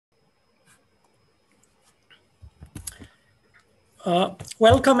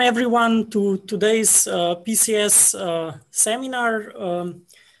Welcome everyone to today's PCS seminar.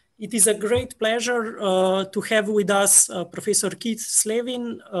 It is a great pleasure to have with us Professor Keith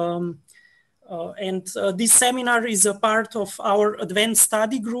Slevin. This seminar is a part of our advanced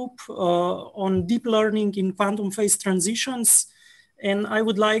study group on deep learning in quantum phase transitions. And I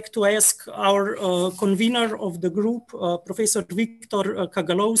would like to ask our convener of the group, Professor Victor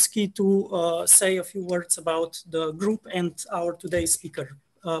Kagalowski, to say a few words about the group and our today's speaker.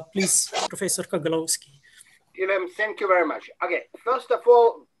 Please, Professor Kagalowski. Ilham, thank you very much. Okay, first of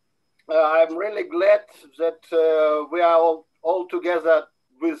all, I'm really glad that we are all together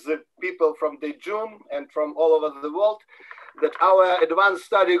with the people from the June and from all over the world, that our advanced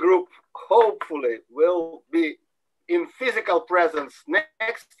study group hopefully will be in physical presence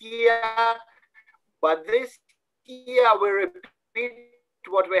next year, but this year we repeat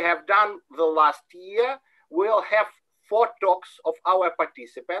what we have done the last year. We'll have 4 talks of our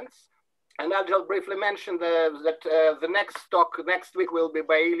participants, and I'll just briefly mention that the next talk next week will be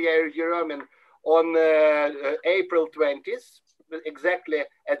by Ilya Yeremin on April 20th, exactly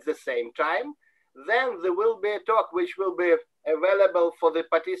at the same time. Then there will be a talk which will be available for the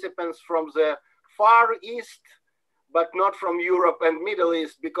participants from the Far East, but not from Europe and Middle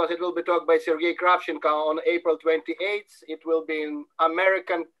East, because it will be taught by Sergei Kravchenko on April 28th. It will be in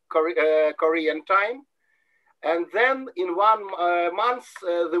American Korean time. And then in 1 month,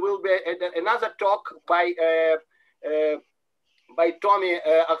 there will be another talk by Tommy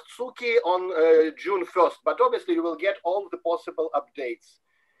Artsuki on June 1st. But obviously you will get all the possible updates.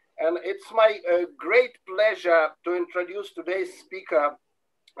 And it's my great pleasure to introduce today's speaker,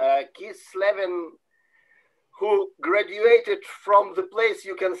 Keith Slevin, who graduated from the place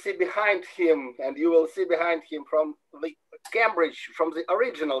you can see behind him, and you will see behind him from the Cambridge, from the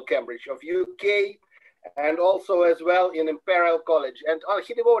original Cambridge of UK, and also as well in Imperial College. And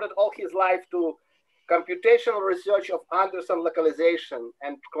he devoted all his life to computational research of Anderson localization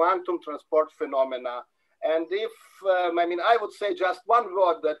and quantum transport phenomena. And if, I would say just one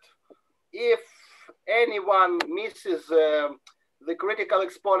word, that if anyone misses the critical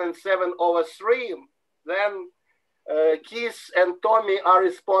exponent 7/3, then Keith and Tommy are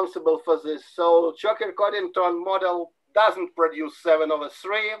responsible for this. So Choker-Coddington model doesn't produce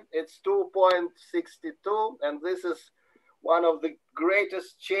 7/3, it's 2.62, and this is one of the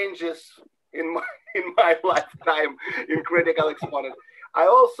greatest changes in my lifetime in critical exponent. I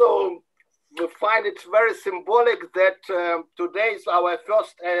also find it very symbolic that today's our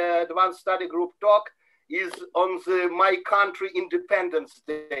first advanced study group talk is on the My Country Independence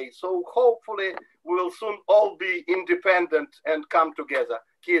Day. So hopefully we will soon all be independent and come together.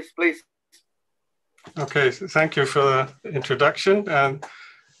 Keith, please. Okay, so thank you for the introduction. And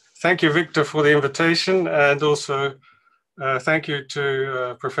thank you, Victor, for the invitation. And also thank you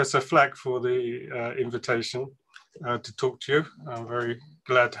to Professor Flack for the invitation to talk to you. I'm very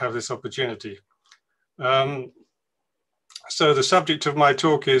glad to have this opportunity. So the subject of my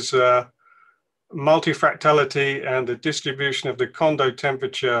talk is multifractality and the distribution of the Kondo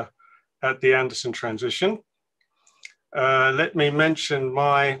temperature at the Anderson transition. Let me mention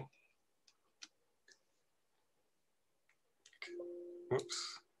my,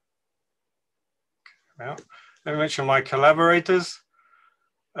 let me mention my collaborators.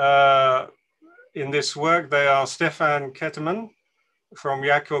 In this work, they are Stefan Ketterman from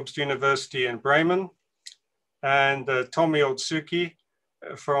Jakobs University in Bremen and Tommy Otsuki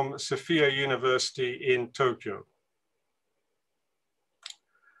from Sophia University in Tokyo.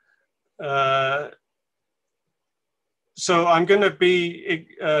 So I'm going to be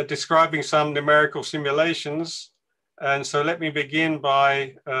describing some numerical simulations. And so let me begin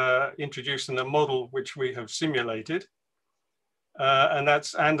by introducing the model which we have simulated. And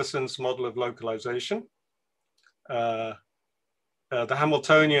that's Anderson's model of localization. The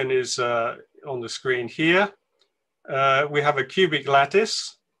Hamiltonian is on the screen here. We have a cubic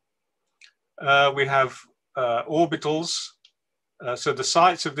lattice. We have orbitals. So the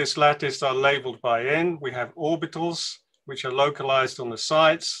sites of this lattice are labeled by n. We have orbitals, which are localized on the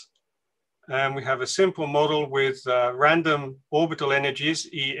sites. And we have a simple model with random orbital energies,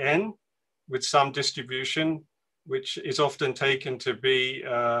 En, with some distribution, which is often taken to be,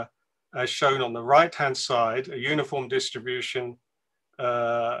 as shown on the right-hand side, a uniform distribution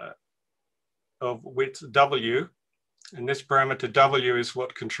of width W. And this parameter W is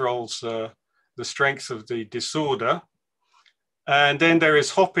what controls the strength of the disorder. And then there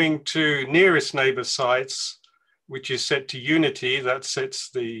is hopping to nearest neighbor sites, which is set to unity. That sets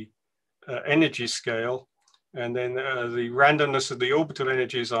the energy scale. And then the randomness of the orbital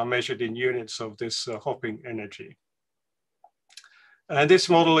energies are measured in units of this hopping energy. And this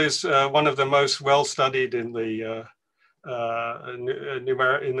model is one of the most well studied in the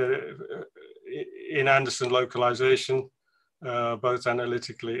in Anderson localization, both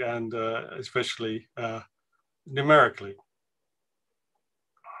analytically and especially numerically.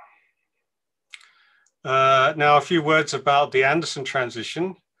 Now, a few words about the Anderson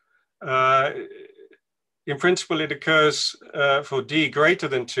transition. In principle, it occurs for d greater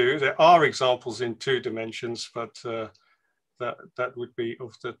than 2. There are examples in 2 dimensions, but that would be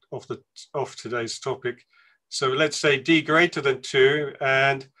off today's topic. So let's say d greater than 2,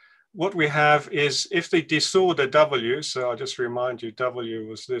 and what we have is if the disorder W, so I'll just remind you, W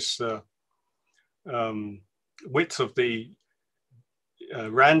was this width of the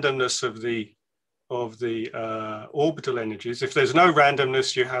randomness of the orbital energies. If there's no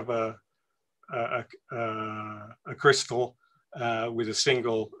randomness, you have a crystal with a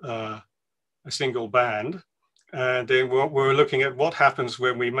single band. And then we're looking at what happens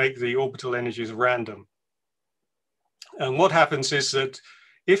when we make the orbital energies random. And what happens is that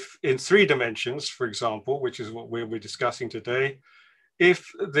if in 3 dimensions, for example, which is what we'll be discussing today, if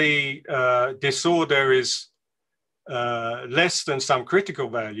the disorder is less than some critical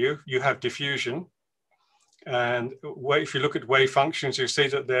value, you have diffusion. And if you look at wave functions, you see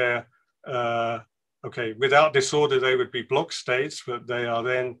that they're, okay, without disorder, they would be block states, but they are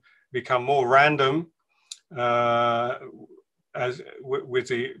then become more random as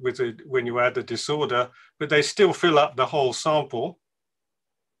when you add the disorder, but they still fill up the whole sample.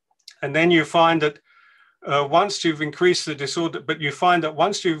 And then you find that once you've increased the disorder, but you find that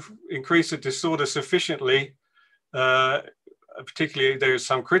once you've increased the disorder sufficiently, particularly there is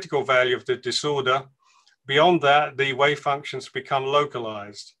some critical value of the disorder, beyond that, the wave functions become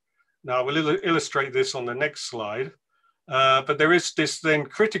localized. Now, I will illustrate this on the next slide, but there is this then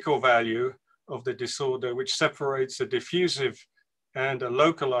critical value of the disorder, which separates a diffusive and a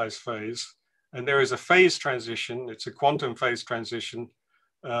localized phase. And there is a phase transition, it's a quantum phase transition,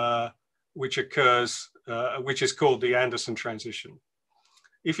 which occurs, which is called the Anderson transition.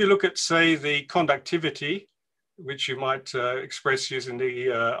 If you look at, say, the conductivity, which you might express using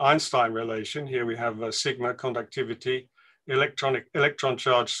the Einstein relation, here we have sigma conductivity, electron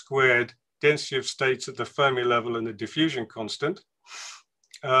charge squared, density of states at the Fermi level, and the diffusion constant.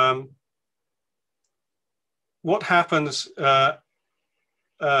 What happens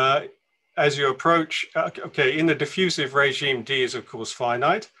as you approach, okay, in the diffusive regime, D is of course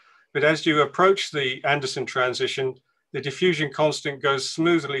finite, but as you approach the Anderson transition, the diffusion constant goes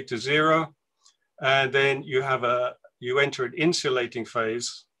smoothly to 0, and then you enter an insulating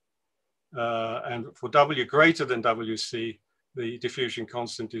phase, and for W greater than WC, the diffusion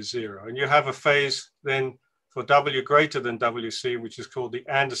constant is 0. And you have a phase then for W greater than WC, which is called the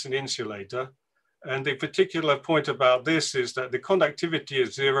Anderson insulator. And the particular point about this is that the conductivity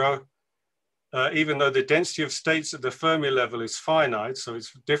is 0, even though the density of states at the Fermi level is finite, so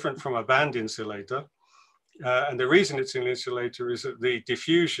it's different from a band insulator. And the reason it's an insulator is that the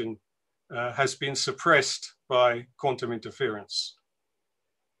diffusion has been suppressed by quantum interference.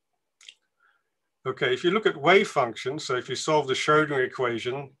 Okay, if you look at wave functions, so if you solve the Schrödinger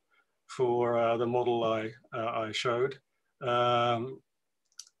equation for the model I showed,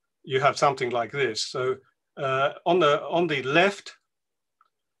 you have something like this. So on the left,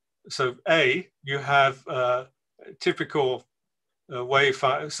 so A, you have typical wave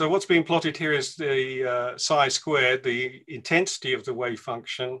function. So what's being plotted here is the psi squared, the intensity of the wave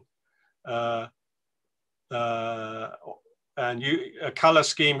function. And a color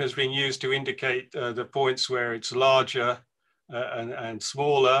scheme has been used to indicate the points where it's larger and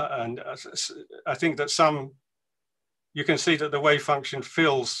smaller. And I think that you can see that the wave function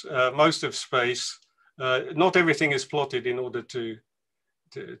fills most of space. Not everything is plotted in order to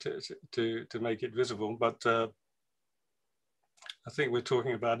make it visible, but I think we're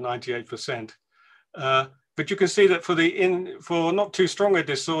talking about 98%. But you can see that for not too strong a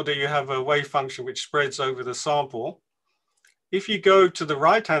disorder, you have a wave function which spreads over the sample. If you go to the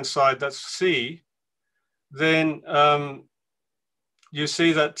right-hand side, that's C, then you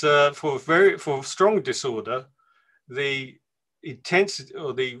see that for strong disorder, the intensity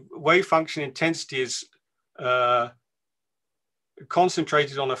or the wave function intensity is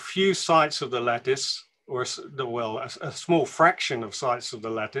concentrated on a few sites of the lattice, or a small fraction of sites of the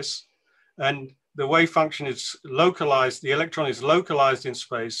lattice, and the wave function is localized. The electron is localized in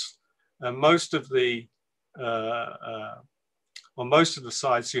space, and on most of the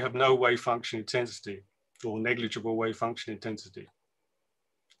sites, you have no wave function intensity or negligible wave function intensity.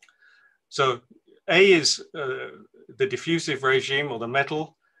 So A is the diffusive regime or the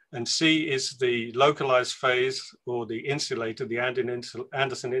metal, and C is the localized phase or the insulator, the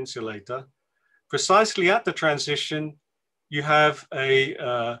Anderson insulator. Precisely at the transition, you have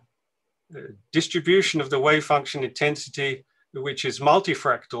a distribution of the wave function intensity, which is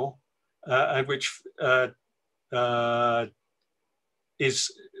multifractal, and which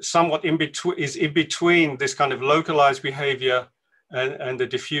is somewhat in between this kind of localized behavior and the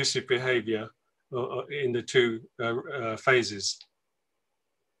diffusive behavior in the two phases.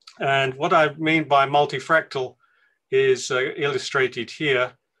 And what I mean by multifractal is illustrated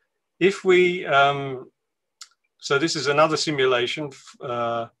here. If we, so this is another simulation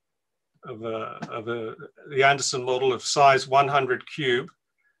of the Anderson model of size 100 cube,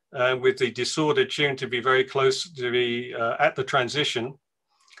 with the disorder tuned to be very close to be at the transition.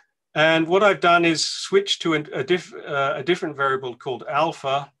 And what I've done is switch to a different variable called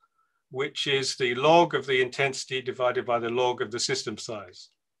alpha, which is the log of the intensity divided by the log of the system size.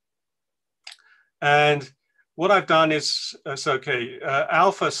 And what I've done is,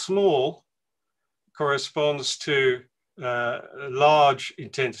 alpha small corresponds to large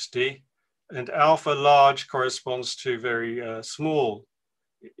intensity, and alpha large corresponds to very small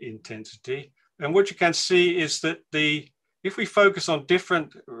intensity. And what you can see is that if we focus on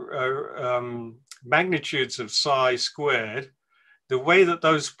different magnitudes of psi squared, the way that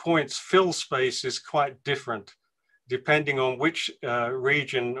those points fill space is quite different, depending on which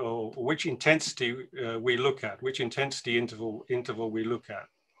region or which intensity we look at, which intensity interval we look at.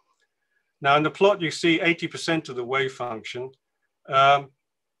 Now in the plot, you see 80% of the wave function.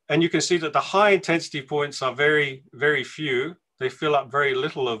 And you can see that the high intensity points are very, very few. They fill up very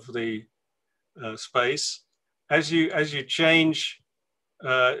little of the space. As you change,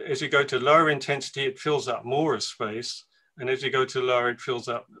 as you go to lower intensity, it fills up more of space. And as you go to lower, it fills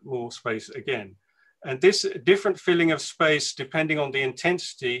up more space again. And this different filling of space, depending on the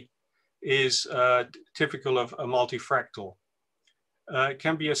intensity, is typical of a multifractal. It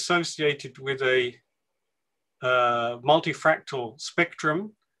can be associated with a multifractal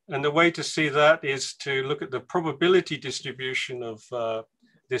spectrum. And the way to see that is to look at the probability distribution of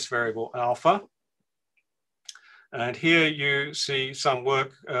this variable alpha. And here you see some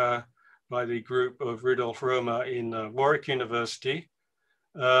work by the group of Rudolf Romer in Warwick University.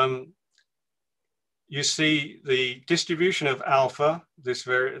 You see the distribution of alpha, this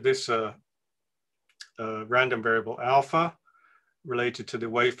random variable alpha, related to the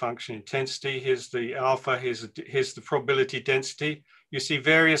wave function intensity. Here's the alpha, here's the probability density. You see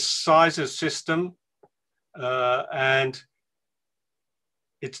various sizes system, and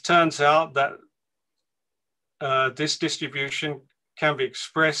it turns out that this distribution can be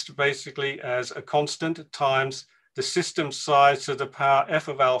expressed basically as a constant times the system size to the power f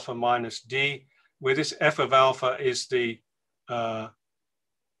of alpha minus d, where this f of alpha is the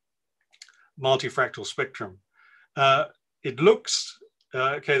multifractal spectrum. It looks,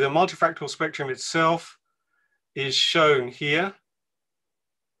 the multifractal spectrum itself is shown here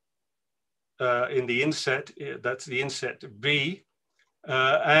in the inset, that's the inset B.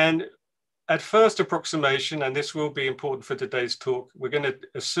 And at first approximation, and this will be important for today's talk, we're going to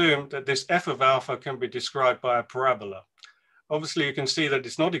assume that this f of alpha can be described by a parabola. Obviously, you can see that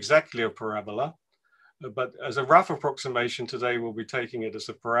it's not exactly a parabola, but as a rough approximation today, we'll be taking it as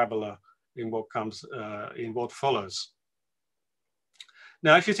a parabola in what comes, in what follows.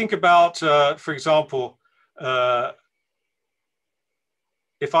 Now, if you think about, for example,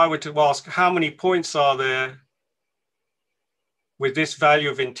 if I were to ask how many points are there with this value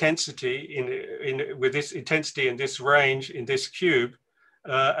of intensity with this intensity in this range in this cube,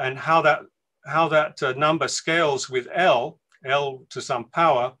 and how that number scales with L to some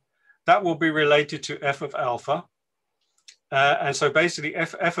power, that will be related to f of alpha. And so basically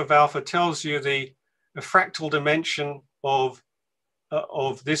f of alpha tells you the fractal dimension of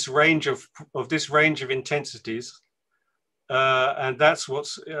this range of intensities, and that's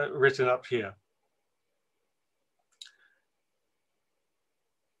what's written up here.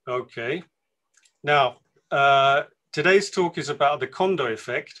 Okay, now today's talk is about the Kondo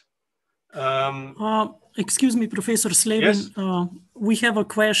effect. Excuse me, Professor Slevin. Yes? We have a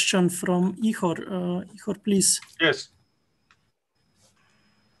question from Ihor. Ihor, please. Yes.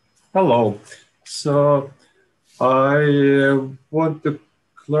 Hello. So I want to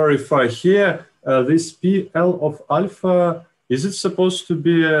clarify here, this PL of alpha, is it supposed to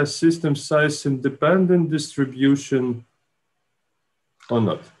be a system size independent distribution or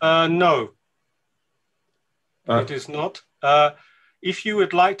not? No, it is not. If you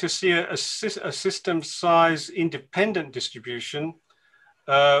would like to see a system size independent distribution,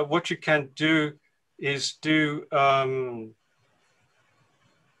 what you can do is do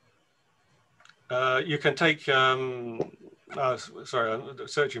you can take, sorry, I'm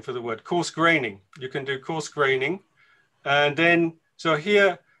searching for the word, coarse graining. You can do coarse graining. And then, so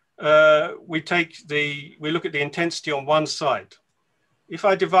here we look at the intensity on one side. If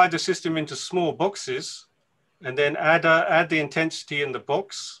I divide the system into small boxes and then add the intensity in the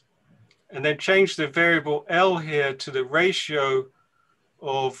box, and then change the variable L here to the ratio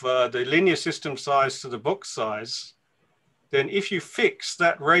of the linear system size to the box size, then if you fix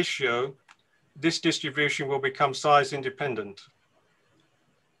that ratio, this distribution will become size independent.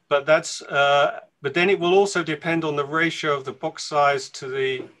 But that's, but then it will also depend on the ratio of the box size to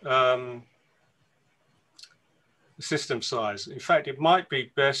the system size. In fact, it might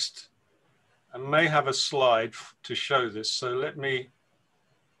be best, I may have a slide to show this. So let me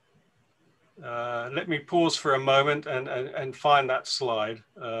pause for a moment and find that slide.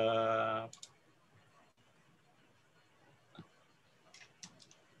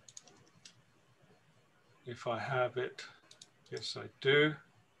 If I have it, yes, I do.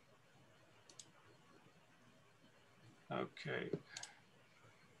 Okay.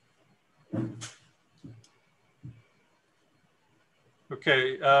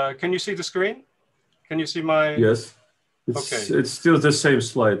 Okay, can you see the screen? Can you see my? Yes, it's still the same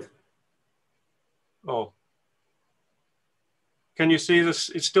slide. Oh. Can you see this?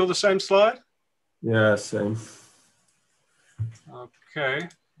 It's still the same slide? Yeah, same. Okay,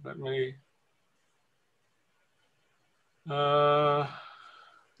 let me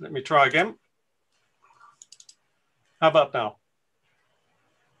try again. How about now?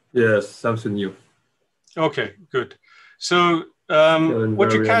 Yes, something new. Okay, good. So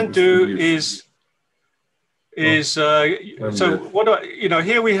what you can do is so what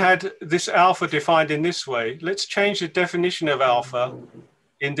here we had this alpha defined in this way. Let's change the definition of alpha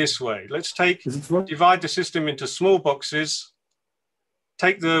in this way. Let's divide the system into small boxes,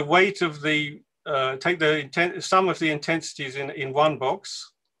 take the weight of the sum of the intensities in one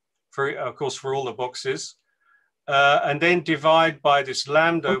box, of course for all the boxes, and then divide by this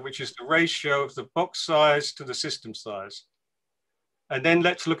lambda, which is the ratio of the box size to the system size. And then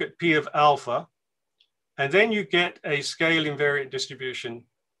let's look at P of alpha. And then you get a scale invariant distribution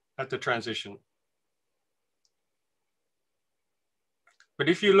at the transition. But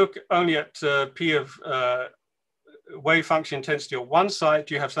if you look only at P of wave function intensity on one side,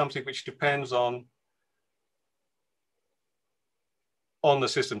 you have something which depends on the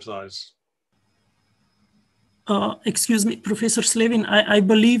system size. Excuse me, Professor Slevin, I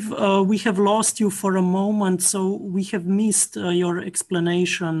believe we have lost you for a moment, so we have missed your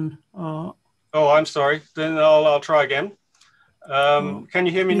explanation. Oh, I'm sorry. Then I'll try again. Can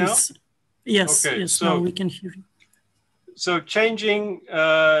you hear me now? Yes, okay, yes, so, now we can hear you. So changing,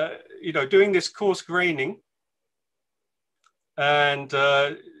 doing this coarse graining and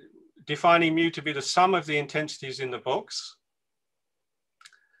defining mu to be the sum of the intensities in the box.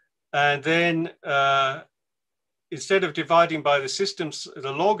 And then instead of dividing by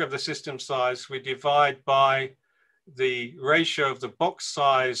the log of the system size, we divide by the ratio of the box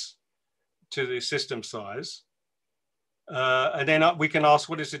size to the system size. And then we can ask,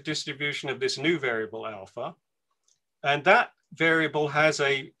 what is the distribution of this new variable alpha? And that variable has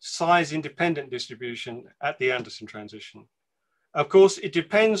a size independent distribution at the Anderson transition. Of course, it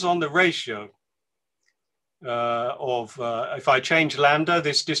depends on the ratio if I change lambda,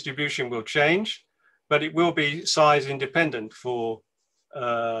 this distribution will change, but it will be size independent for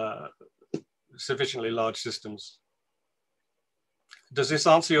sufficiently large systems. Does this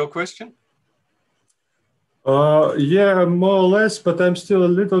answer your question? Yeah, more or less, but I'm still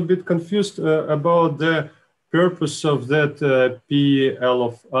a little bit confused about the purpose of that PL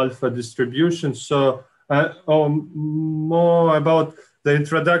of alpha distribution. So more about the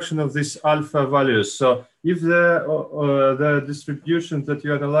introduction of these alpha values. So if the distributions that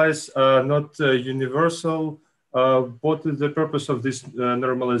you analyze are not universal, what is the purpose of this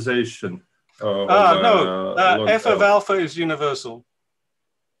normalization? No, f of alpha is universal.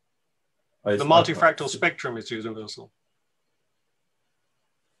 The multifractal spectrum is universal.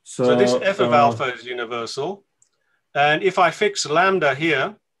 So this f of alpha is universal. And if I fix lambda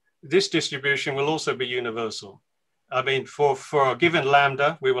here, this distribution will also be universal. I mean, for a given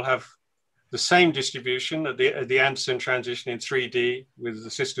lambda, we will have the same distribution at the Anderson transition in 3D with the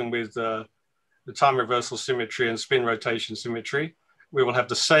system with the time reversal symmetry and spin rotation symmetry. We will have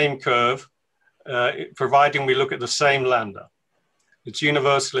the same curve, providing we look at the same lambda. It's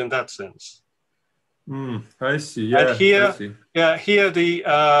universal in that sense. I see. Yeah, and here, I see. Yeah, here the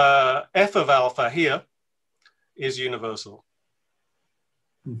f of alpha here is universal.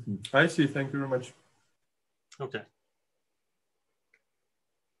 I see. Thank you very much. Okay.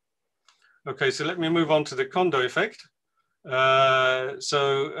 Okay, so let me move on to the Kondo effect. I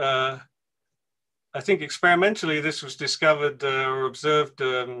think experimentally this was discovered or observed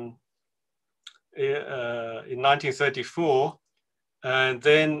in 1934. And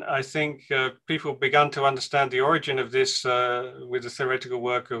then I think people began to understand the origin of this with the theoretical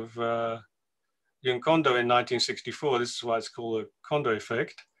work of Kondo in 1964. This is why it's called the Kondo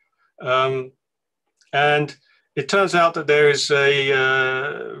effect. And it turns out that there is a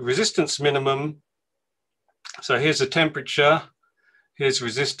resistance minimum. So here's the temperature, here's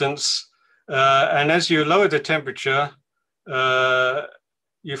resistance. And as you lower the temperature,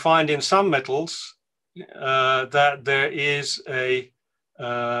 you find in some metals that there is a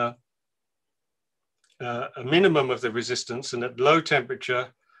minimum of the resistance, and at low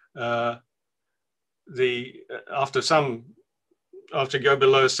temperature, after you go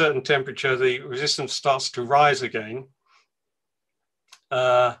below a certain temperature, the resistance starts to rise again.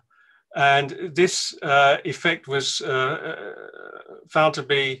 And this effect was found to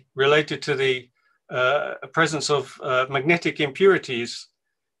be related to the presence of magnetic impurities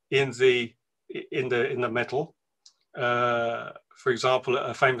in the metal. For example,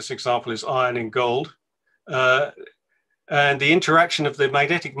 a famous example is iron in gold, and the interaction of the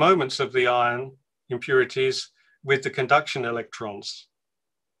magnetic moments of the iron impurities with the conduction electrons.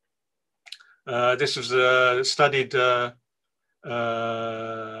 This was studied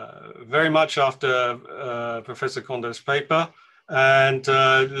very much after Professor Kondo's paper, and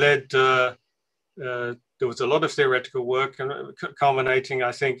led, there was a lot of theoretical work culminating,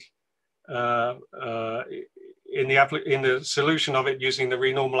 I think, in the solution of it using the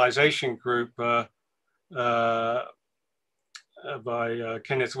renormalization group by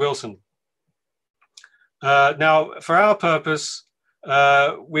Kenneth Wilson. Now, for our purpose,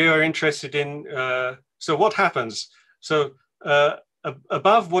 we are interested in, so what happens? So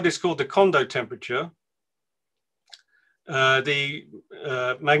above what is called the Kondo temperature, the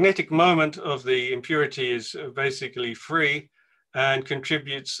magnetic moment of the impurity is basically free and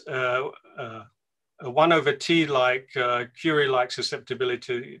contributes a 1/T-like, Curie-like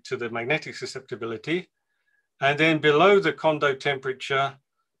susceptibility to the magnetic susceptibility. And then below the Kondo temperature,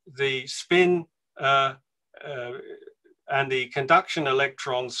 the spin and the conduction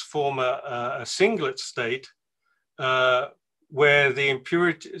electrons form a singlet state where the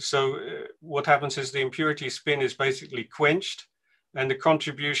impurity, so what happens is the impurity spin is basically quenched, and the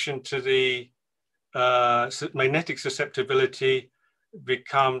contribution to the magnetic susceptibility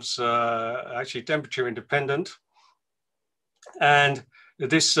becomes actually temperature independent. And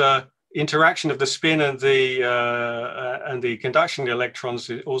this interaction of the spin and the conduction electrons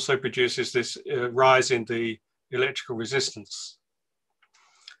also produces this rise in the electrical resistance.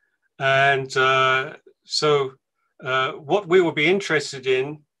 And what we will be interested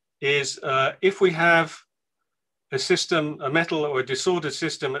in is if we have a system, a metal or a disordered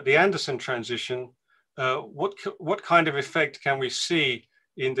system at the Anderson transition, what kind of effect can we see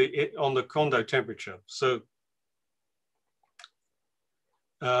on the Kondo temperature? So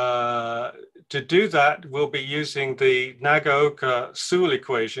to do that, we'll be using the Nagaoka-Sewell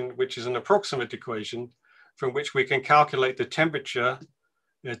equation, which is an approximate equation from which we can calculate the temperature,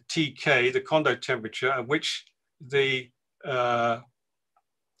 Tk, the Kondo temperature, at which the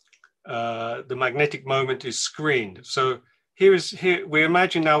magnetic moment is screened. So here we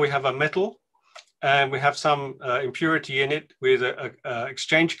imagine now we have a metal and we have some impurity in it with a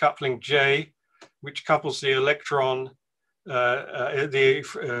exchange coupling J, which couples the electron,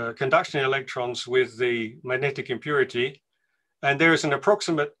 the conduction electrons with the magnetic impurity. And there is an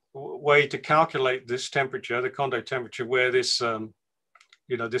approximate way to calculate this temperature, the Kondo temperature, where this,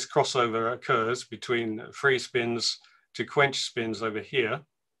 this crossover occurs between free spins to quenched spins over here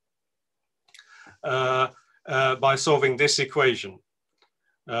by solving this equation.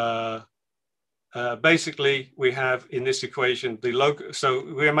 Basically, we have in this equation so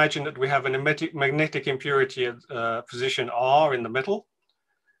we imagine that we have a magnetic impurity at position R in the metal,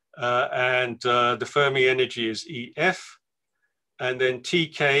 and the Fermi energy is EF, and then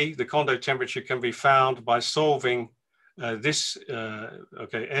Tk, the Kondo temperature, can be found by solving this.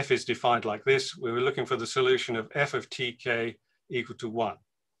 Okay, F is defined like this. We were looking for the solution of F of Tk equal to 1.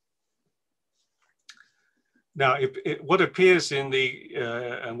 Now, what appears in the,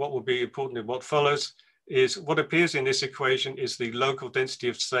 and what will be important in what follows, is what appears in this equation is the local density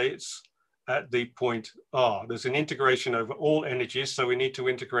of states at the point R. There's an integration over all energies, so we need to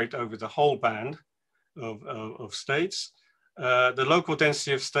integrate over the whole band of states. The local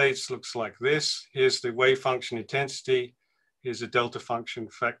density of states looks like this. Here's the wave function intensity. Here's a delta function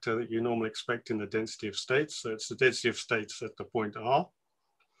factor that you normally expect in the density of states. So it's the density of states at the point R.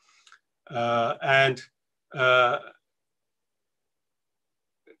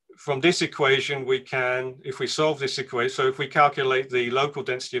 From this equation, we can, if we solve this equation, so if we calculate the local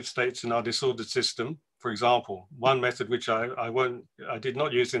density of states in our disordered system, for example, one method which I did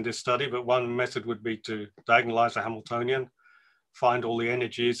not use in this study, but one method would be to diagonalize a Hamiltonian, find all the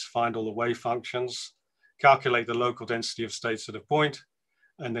energies, find all the wave functions, calculate the local density of states at a point,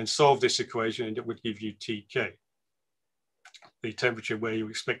 and then solve this equation, and it would give you Tk, the temperature where you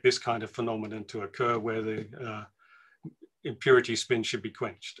expect this kind of phenomenon to occur, where the impurity spin should be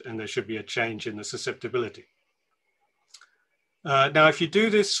quenched and there should be a change in the susceptibility. Now, if you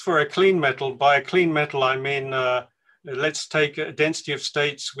do this for a clean metal, by a clean metal, I mean, let's take a density of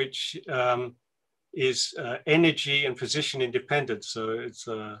states which is energy and position independent. So it's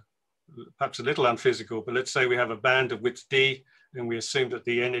perhaps a little unphysical, but let's say we have a band of width d, and we assume that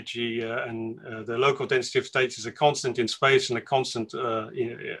the energy and the local density of states is a constant in space and a constant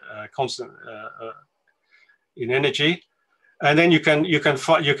in energy. And then you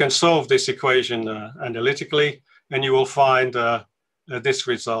can solve this equation analytically, and you will find this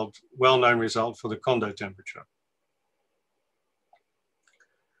result, well-known result for the Kondo temperature.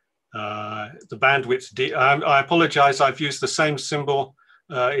 The bandwidth d. I apologize. I've used the same symbol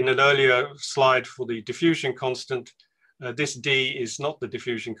in an earlier slide for the diffusion constant. This d is not the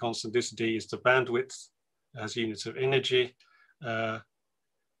diffusion constant. This d is the bandwidth as units of energy.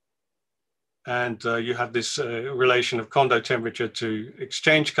 And you have this relation of Kondo temperature to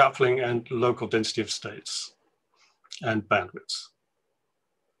exchange coupling and local density of states and bandwidths.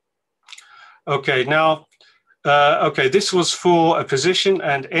 Okay, now, okay, this was for a position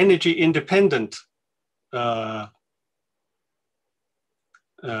and energy independent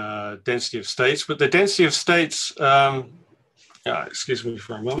density of states, but the density of states, excuse me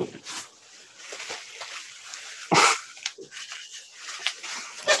for a moment.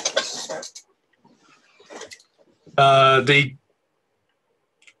 The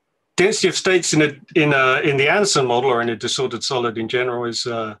density of states in the Anderson model, or in a disordered solid in general, is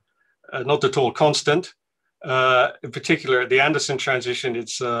not at all constant. In particular, at the Anderson transition,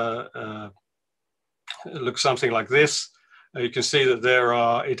 it looks something like this. You can see that there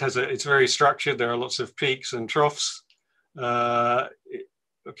are, it's very structured. There are lots of peaks and troughs.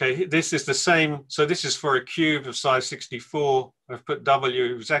 Okay, this is the same. So this is for a cube of size 64. I've put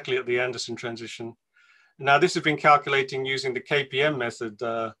W exactly at the Anderson transition. Now this has been calculating using the KPM method.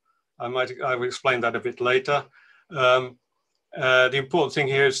 I will explain that a bit later. The important thing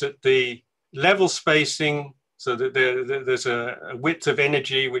here is that the level spacing, so that there's a width of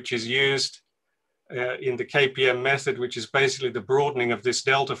energy which is used in the KPM method, which is basically the broadening of this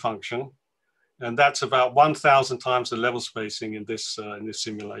delta function. And that's about 1,000 times the level spacing in this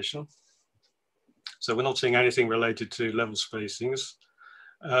simulation. So we're not seeing anything related to level spacings.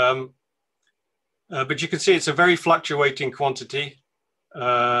 But you can see it's a very fluctuating quantity.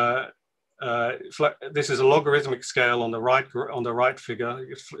 This is a logarithmic scale on the right figure.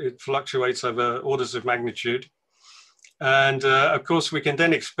 It fluctuates over orders of magnitude. And of course, we can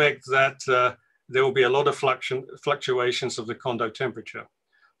then expect that there will be a lot of fluctuations of the Kondo temperature.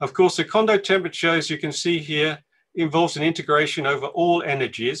 Of course, the Kondo temperature, as you can see here, involves an integration over all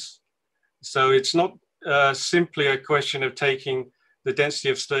energies. So it's not simply a question of taking the density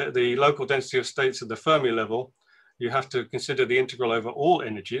of the local density of states at the Fermi level. You have to consider the integral over all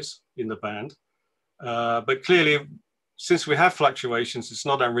energies in the band. But clearly, since we have fluctuations, it's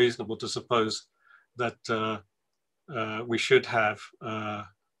not unreasonable to suppose that we should have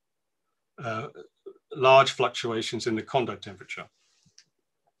large fluctuations in the Kondo temperature.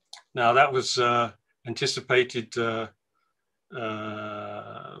 Now that was anticipated, for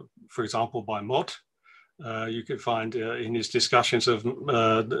example, by Mott. You could find in his discussions of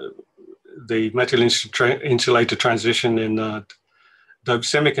the metal insulator transition in doped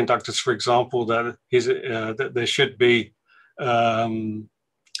semiconductors, for example, that there should be a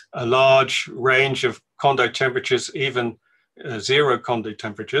large range of Kondo temperatures, even zero Kondo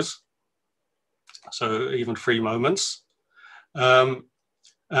temperatures, so even free moments.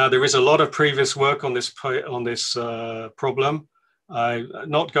 There is a lot of previous work on this problem. I'm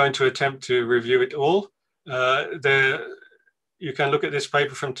not going to attempt to review it all. You can look at this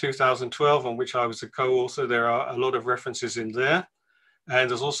paper from 2012, on which I was a co-author. There are a lot of references in there. And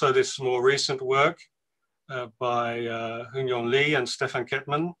there's also this more recent work by Hoon-Young Lee and Stefan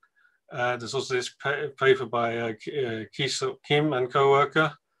Kettmann. There's also this paper by Ki-Seok Kim and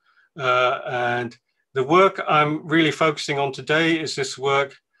co-worker. And the work I'm really focusing on today is this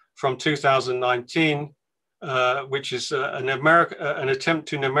work from 2019, which is an attempt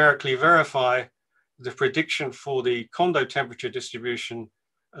to numerically verify the prediction for the Kondo temperature distribution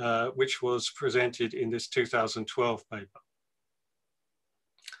which was presented in this 2012 paper.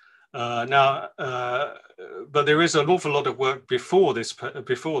 But there is an awful lot of work before this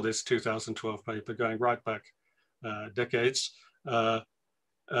 2012 paper, going right back decades.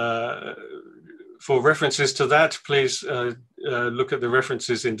 For references to that, please look at the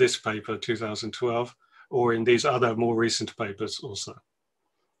references in this paper, 2012, or in these other more recent papers also.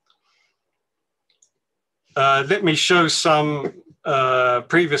 Let me show some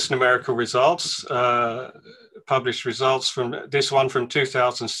previous numerical results, published results from this one from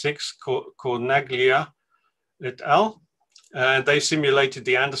 2006, Cornaglia et al. And they simulated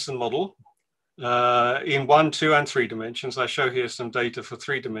the Anderson model in 1, 2, and 3 dimensions. I show here some data for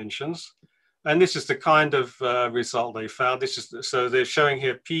 3 dimensions. And this is the kind of result they found. This is so they're showing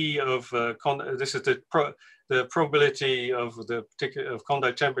here P of this is the probability of the particular of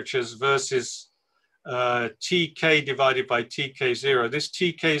Kondo temperatures versus TK divided by TK0. This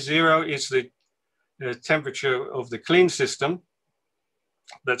TK0 is the temperature of the clean system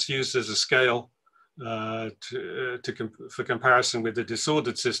that's used as a scale for comparison with the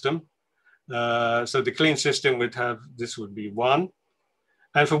disordered system. So the clean system would have, this would be 1.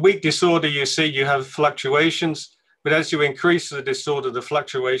 And for weak disorder, you see you have fluctuations, but as you increase the disorder, the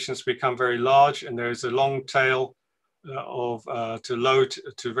fluctuations become very large, and there is a long tail to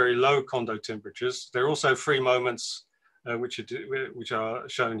very low Kondo temperatures. There are also free moments which are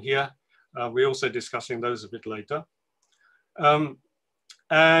shown here. We're also discussing those a bit later. What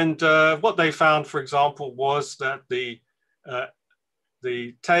they found, for example, was that the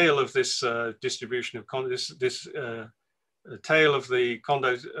tail of this distribution of Kondo, tail of the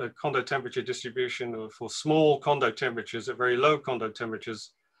Kondo temperature distribution for small Kondo temperatures at very low Kondo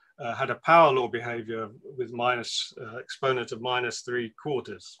temperatures had a power law behavior with exponent of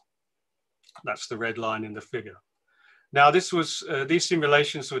 -3/4. That's the red line in the figure. Now these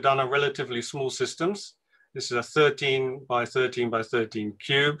simulations were done on relatively small systems. This is a 13 by 13 by 13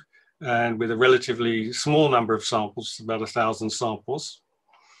 cube, and with a relatively small number of samples, about 1,000 samples.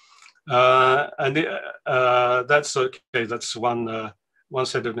 That's okay. That's one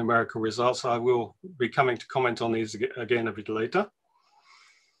set of numerical results. I will be coming to comment on these again a bit later.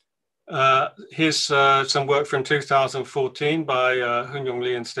 Here's some work from 2014 by Hunyong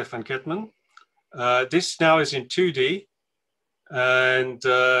Lee and Stefan Kettmann. This now is in 2D and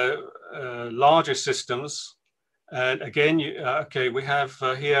larger systems. And again, we have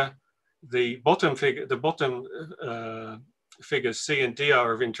here the bottom figure. The bottom figures C and D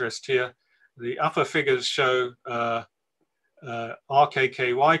are of interest here. The upper figures show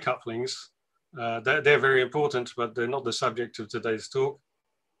RKKY couplings. They're very important, but they're not the subject of today's talk.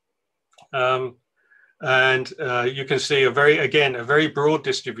 You can see a very broad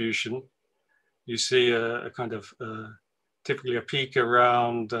distribution. You see a kind of typically a peak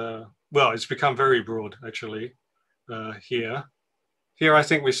around, well, it's become very broad actually here. Here, I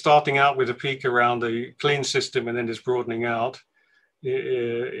think we're starting out with a peak around the clean system and then it's broadening out.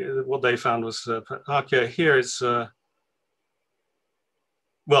 What they found was, here it's,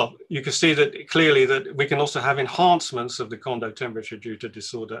 well, you can see that clearly that we can also have enhancements of the Kondo temperature due to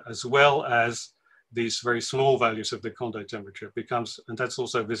disorder, as well as these very small values of the Kondo temperature and that's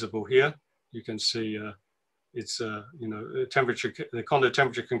also visible here. You can see it's, the Kondo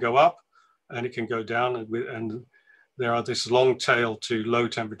temperature can go up and it can go down, and there are this long tail to low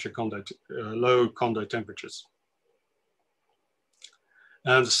temperature low Kondo temperatures.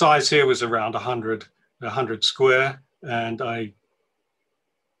 And the size here was around 100 square, and I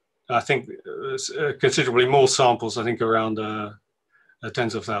think considerably more samples, I think around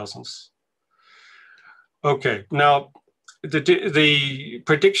tens of thousands. Okay, now the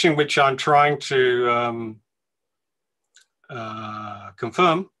prediction which I'm trying to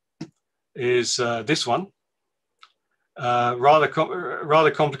confirm is this one.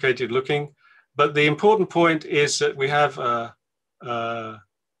 Rather complicated looking, but the important point is that we have,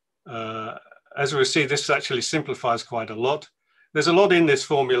 as we'll see, this actually simplifies quite a lot. There's a lot in this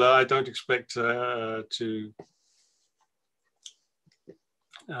formula. I don't expect to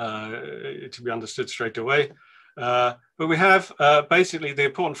be understood straight away. But we have basically the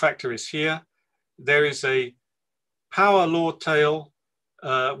important factor is here. There is a power law tail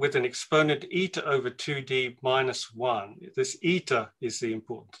with an exponent eta over 2d minus 1. This eta is the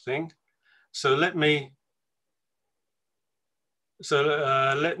important thing. So let me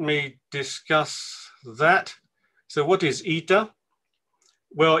discuss that. So what is eta?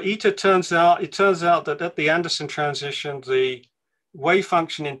 Well, eta turns out that at the Anderson transition, the wave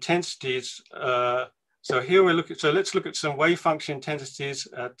function intensities. So here let's look at some wave function intensities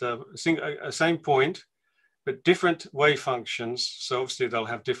at the same point. but different wave functions. So obviously they'll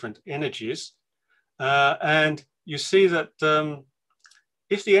have different energies. And you see that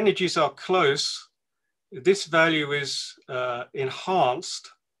if the energies are close, this value is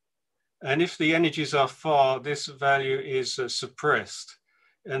enhanced. And if the energies are far, this value is suppressed.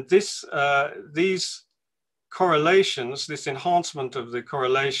 And this, these correlations, this enhancement of the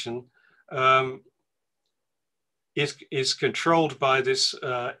correlation is controlled by this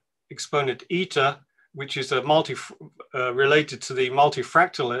exponent eta, which is a related to the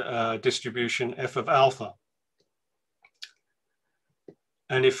multifractal distribution f of alpha.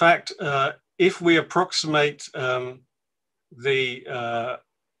 And in fact, if we approximate the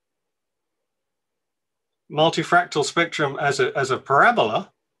multifractal spectrum as a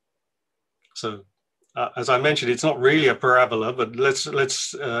parabola, so as I mentioned, it's not really a parabola, but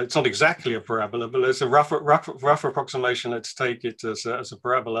it's not exactly a parabola, but it's a rough approximation. Let's take it as a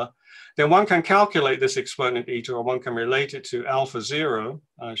parabola. Then one can calculate this exponent eta, or one can relate it to alpha 0.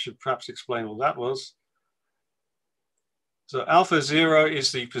 I should perhaps explain what that was. So alpha 0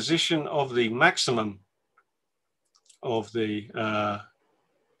 is the position of the maximum of the,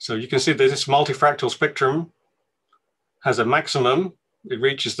 so you can see that this multifractal spectrum has a maximum. It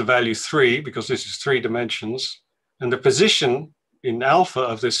reaches the value 3 because this is 3 dimensions, and the position in alpha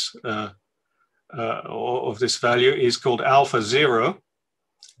of this value is called alpha 0.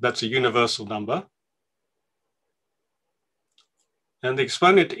 That's a universal number, and the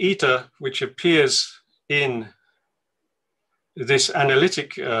exponent eta, which appears in this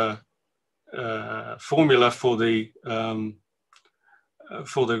analytic formula for the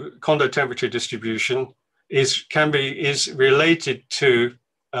Kondo temperature distribution, is related to,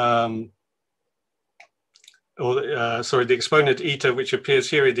 the exponent eta, which appears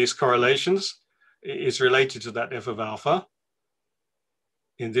here in these correlations, is related to that f of alpha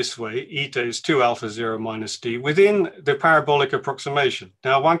in this way. Eta is 2 alpha 0 minus d within the parabolic approximation.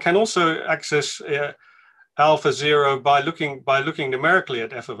 Now one can also access alpha 0 by looking numerically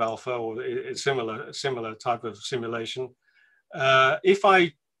at f of alpha, or a similar type of simulation. If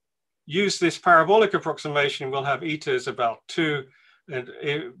I use this parabolic approximation, we'll have eta is about 2,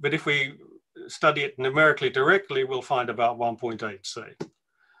 but if we study it numerically directly, we'll find about 1.8, say.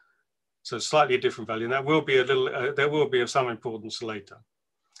 So slightly different value, and that will be there will be of some importance later.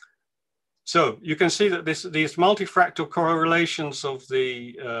 So you can see that these multifractal correlations of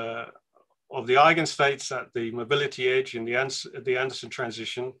the eigenstates at the mobility edge in the Anderson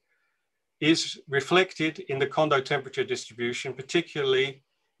transition is reflected in the Kondo temperature distribution, particularly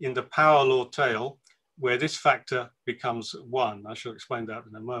in the power law tail, where this factor becomes 1. I shall explain that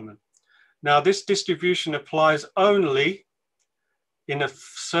in a moment. Now, this distribution applies only in a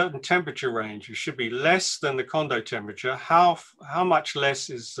certain temperature range. It should be less than the Kondo temperature. How much less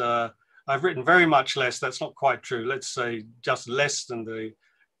is, I've written very much less, that's not quite true. Let's say just less than the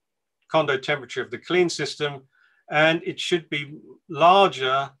Kondo temperature of the clean system, and it should be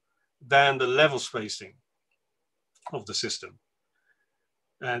larger than the level spacing of the system.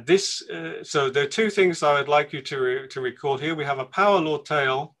 And this, so there are two things I would like you to record here. We have a power law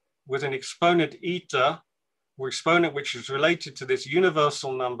tail with an exponent eta, or exponent which is related to this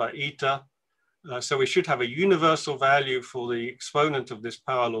universal number eta. So we should have a universal value for the exponent of this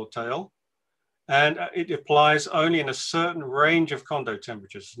power law tail. And it applies only in a certain range of Kondo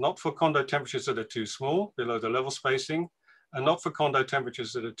temperatures, not for Kondo temperatures that are too small, below the level spacing, and not for Kondo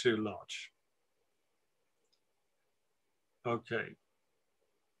temperatures that are too large. Okay.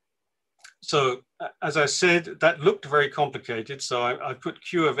 So as I said, that looked very complicated. So I put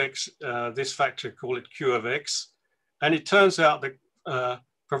Q of X, this factor, call it Q of X. And it turns out that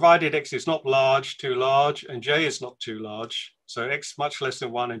provided X is not large, too large, and J is not too large, so X much less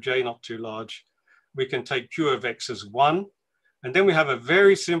than 1 and J not too large, we can take Q of X as 1. And then we have a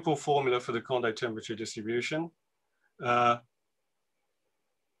very simple formula for the Kondo temperature distribution.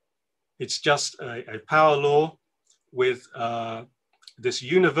 It's just a power law with this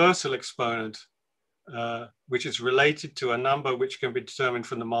universal exponent, which is related to a number which can be determined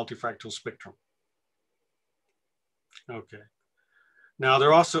from the multifractal spectrum. Okay. Now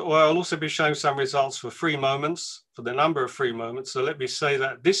I'll also be showing some results for free moments, for the number of free moments. So let me say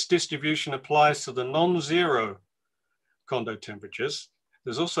that this distribution applies to the non-zero Kondo temperatures.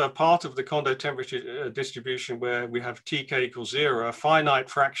 There's also a part of the Kondo temperature distribution where we have Tk equals 0, a finite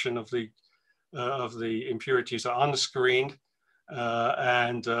fraction of the impurities are unscreened.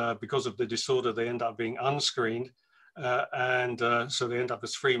 Because of the disorder, they end up being unscreened. So they end up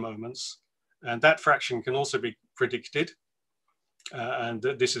as free moments. And that fraction can also be predicted. And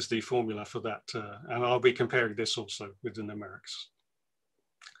this is the formula for that. And I'll be comparing this also with the numerics.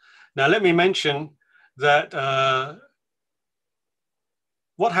 Now, let me mention that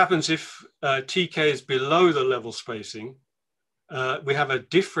what happens if TK is below the level spacing? We have a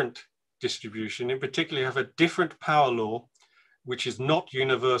different distribution. In particular, you have a different power law, which is not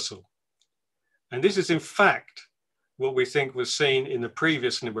universal. And this is in fact what we think was seen in the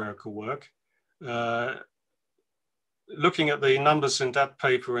previous numerical work. Looking at the numbers in that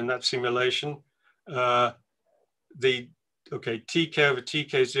paper and that simulation, TK over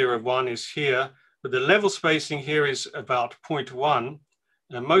TK01 is here, but the level spacing here is about 0.1.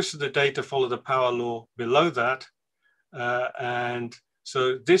 And most of the data follow the power law below that. And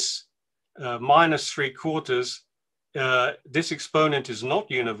so this -3/4, this exponent is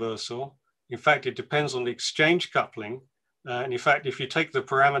not universal. In fact, it depends on the exchange coupling. And in fact, if you take the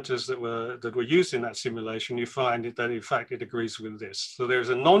parameters that were used in that simulation, you find that in fact it agrees with this. So there's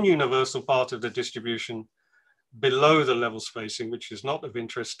a non-universal part of the distribution below the level spacing, which is not of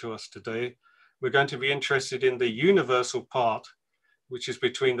interest to us today. We're going to be interested in the universal part, which is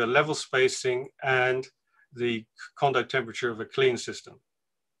between the level spacing and the Kondo temperature of a clean system.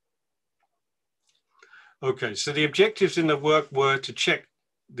 Okay, so the objectives in the work were to check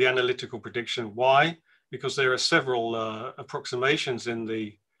the analytical prediction. Why? Because there are several approximations in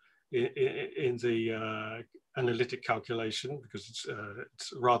the analytic calculation, because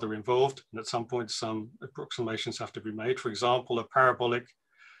it's rather involved, and at some point some approximations have to be made. For example, a parabolic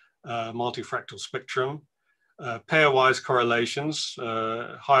multifractal spectrum, pairwise correlations,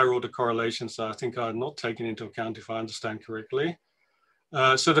 higher order correlations that I think are not taken into account, if I understand correctly.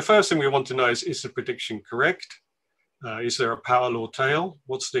 So the first thing we want to know is the prediction correct? Is there a power law tail?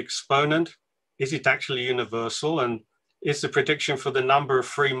 What's the exponent? Is it actually universal? And is the prediction for the number of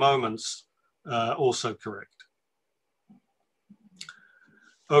free moments also correct?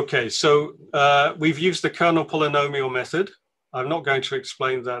 Okay, so we've used the kernel polynomial method. I'm not going to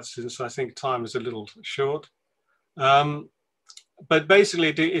explain that since I think time is a little short. But basically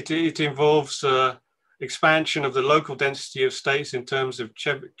it involves expansion of the local density of states in terms of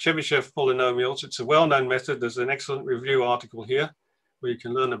Chebyshev polynomials. It's a well-known method. There's an excellent review article here where you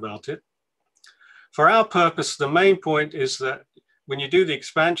can learn about it. For our purpose, the main point is that when you do the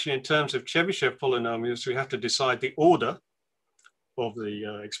expansion in terms of Chebyshev polynomials, we have to decide the order of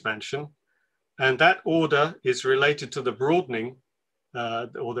the expansion. And that order is related to the broadening,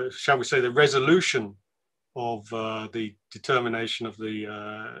 or shall we say, the resolution of the determination of the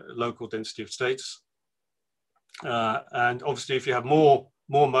local density of states. And obviously, if you have more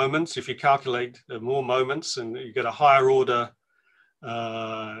moments, if you calculate more moments and you get a higher order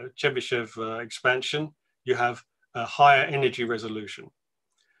Chebyshev expansion, you have a higher energy resolution.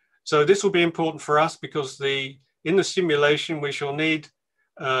 So this will be important for us because in the simulation, we shall need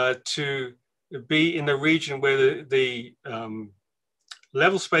to be in the region where the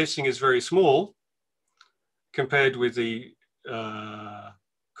level spacing is very small compared with the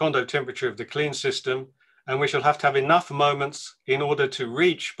Kondo temperature of the clean system. And we shall have to have enough moments in order to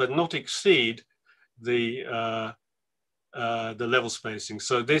reach but not exceed the level spacing.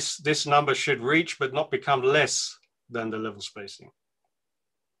 So this number should reach but not become less than the level spacing.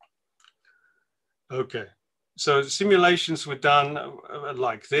 Okay, so simulations were done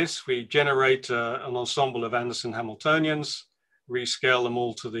like this. We generate an ensemble of Anderson Hamiltonians, rescale them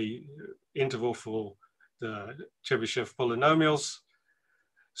all to the interval for the Chebyshev polynomials,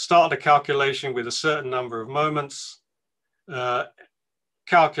 start a calculation with a certain number of moments,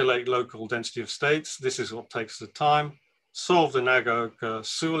 calculate local density of states. This is what takes the time. Solve the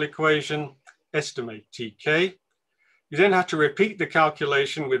Nagel-Sewell equation, estimate TK. You then have to repeat the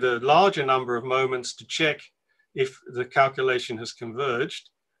calculation with a larger number of moments to check if the calculation has converged.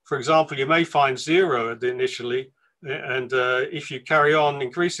 For example, you may find 0 initially, and if you carry on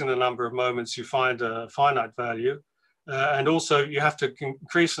increasing the number of moments, you find a finite value. And also you have to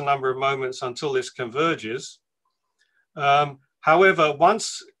increase the number of moments until this converges. However,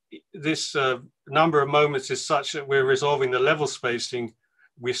 once this number of moments is such that we're resolving the level spacing,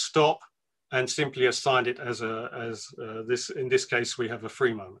 we stop and simply assign it as this. In this case, we have a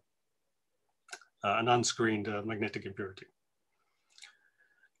free moment, an unscreened magnetic impurity.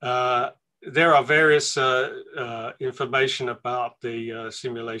 There are various information about the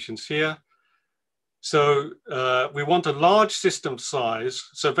simulations here. So we want a large system size.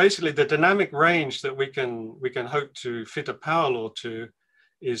 So basically the dynamic range that we can hope to fit a power law to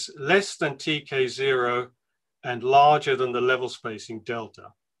is less than TK0 and larger than the level spacing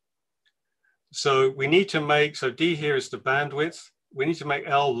delta. So we need to make, so D here is the bandwidth. We need to make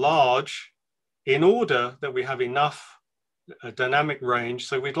L large in order that we have enough dynamic range.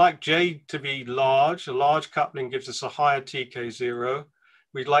 So we'd like J to be large. A large coupling gives us a higher TK0.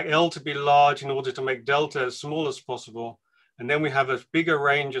 we'd like L to be large in order to make delta as small as possible. And then we have as big a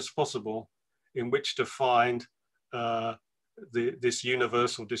range as possible in which to find this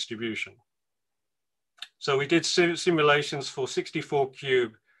universal distribution. So we did simulations for 64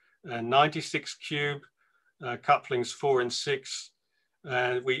 cube and 96 cube, couplings 4 and 6.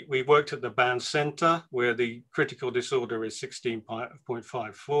 And we worked at the band center where the critical disorder is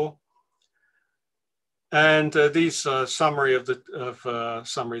 16.54. And these summary of the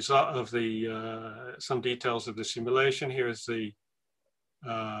summaries of the some details of the simulation. Here is the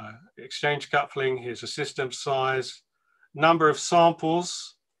exchange coupling. Here's a system size, number of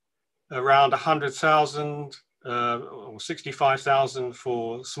samples, around 100,000 or 65,000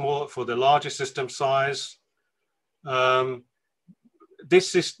 for the larger system size.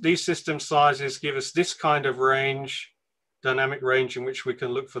 These system sizes give us this kind of range, dynamic range in which we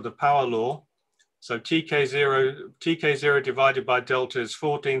can look for the power law. So TK0 divided by delta is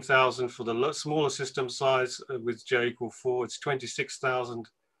 14,000 for the smaller system size with J equal 4, it's 26,000.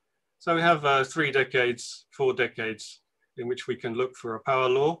 So we have 4 decades in which we can look for a power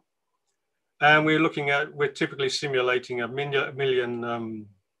law. And we're typically simulating a million,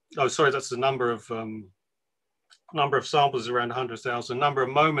 oh, sorry, that's the number of samples around 100,000, number of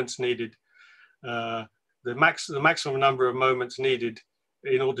moments needed, the maximum number of moments needed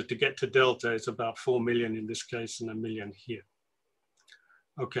in order to get to delta is about 4 million in this case and 1 million here.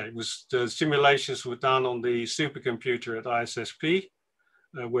 Okay, the simulations were done on the supercomputer at ISSP,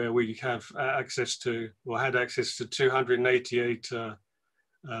 where we have access to, or had access to 288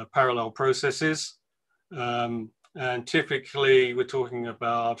 parallel processes. And typically we're talking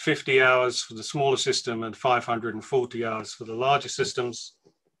about 50 hours for the smaller system and 540 hours for the larger systems.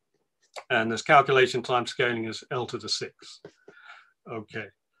 And there's calculation time scaling as L to the 6. Okay,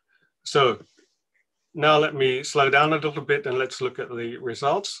 so now let me slow down a little bit and let's look at the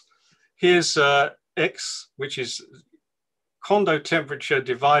results. Here's X, which is Kondo temperature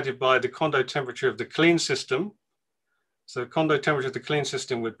divided by the Kondo temperature of the clean system. So Kondo temperature of the clean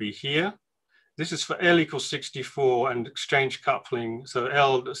system would be here. This is for L equals 64 and exchange coupling. So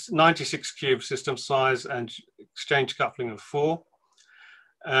L 96 cube system size and exchange coupling of 4.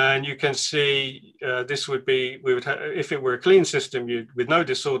 And you can see this would be, if it were a clean system, with no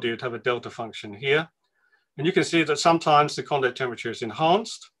disorder, you'd have a delta function here. And you can see that sometimes the Kondo temperature is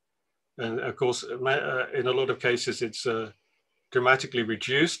enhanced. And of course, in a lot of cases, it's dramatically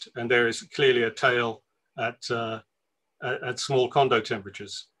reduced. And there is clearly a tail at small Kondo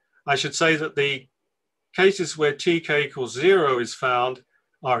temperatures. I should say that the cases where TK equals 0 is found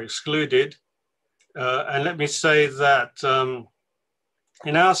are excluded. And let me say that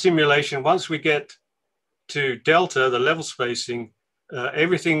in our simulation, once we get to delta, the level spacing,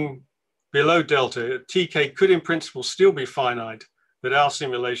 everything below delta, TK could in principle still be finite, but our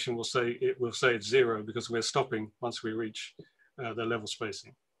simulation will say it's 0 because we're stopping once we reach the level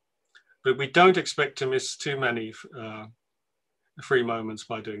spacing. But we don't expect to miss too many free moments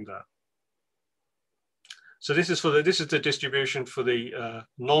by doing that. So this is the distribution for the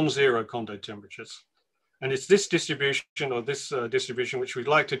non-zero Kondo temperatures. And it's this distribution or this distribution which we'd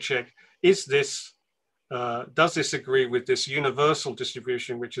like to check, does this agree with this universal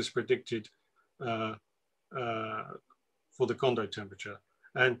distribution which is predicted for the Kondo temperature?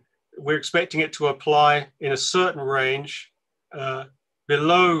 And we're expecting it to apply in a certain range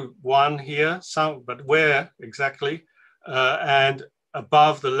below 1 here, but where exactly, and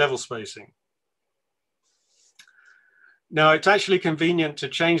above the level spacing. Now it's actually convenient to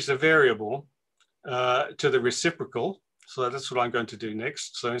change the variable to the reciprocal. So that's what I'm going to do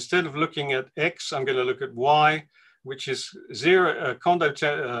next. So instead of looking at X, I'm going to look at Y, which is Kondo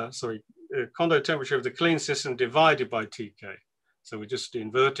temperature of the clean system divided by TK. So we're just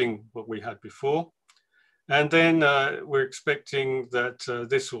inverting what we had before. And then we're expecting that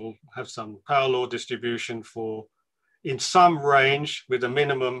this will have some power law distribution in some range with a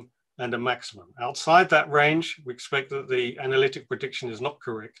minimum and a maximum. Outside that range, we expect that the analytic prediction is not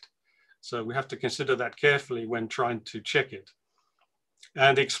correct. So we have to consider that carefully when trying to check it.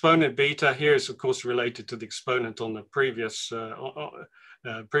 And the exponent beta here is of course related to the exponent on the previous,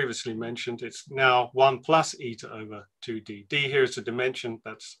 previously mentioned. It's now 1 plus eta over 2d. D here is the dimension,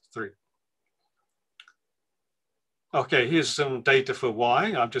 that's 3. Okay, here's some data for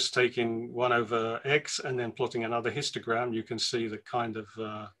Y. I'm just taking 1 over X and then plotting another histogram. You can see the kind of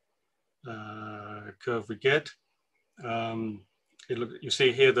curve we get. You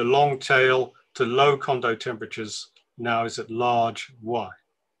see here the long tail to low Kondo temperatures now is at large Y.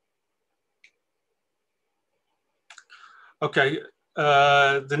 Okay,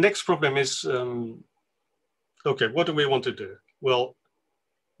 the next problem is, okay, what do we want to do? Well,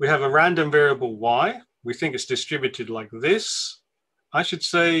 we have a random variable y. We think it's distributed like this. I should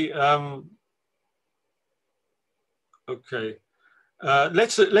say, okay.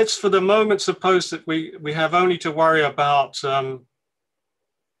 Let's for the moment suppose that we have only to worry about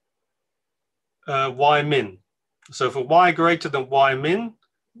y min. So for y greater than y min,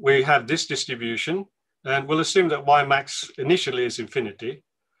 we have this distribution, and we'll assume that y max initially is infinity.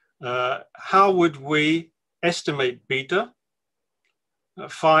 How would we estimate beta?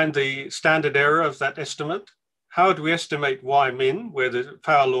 Find the standard error of that estimate. How would we estimate y min, where the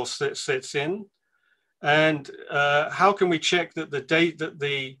power law sets in? And how can we check that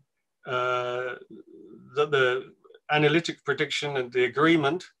the analytic prediction and the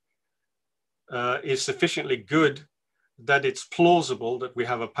agreement is sufficiently good that it's plausible that we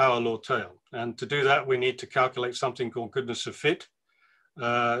have a power law tail? And to do that, we need to calculate something called goodness of fit.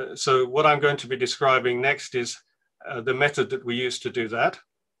 So what I'm going to be describing next is the method that we use to do that.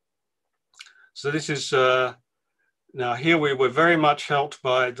 So this is, now here we were very much helped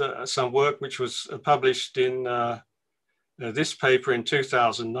by some work which was published in this paper in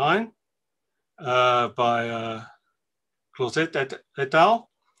 2009 by Closet et al.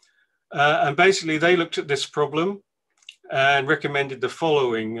 And basically they looked at this problem and recommended the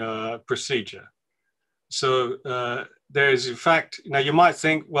following procedure. So there is in fact, now you might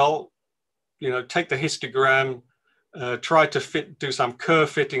think, well, take the histogram, try to do some curve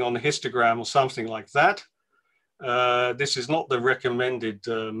fitting on the histogram or something like that. This is not the recommended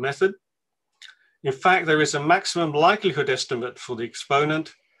method. In fact, there is a maximum likelihood estimate for the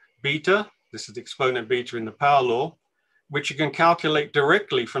exponent beta. This is the exponent beta in the power law, which you can calculate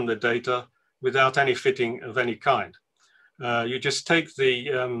directly from the data without any fitting of any kind. You just take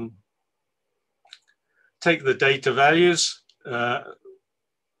the data values,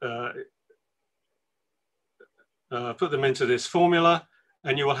 put them into this formula,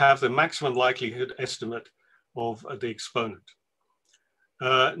 and you will have the maximum likelihood estimate of the exponent.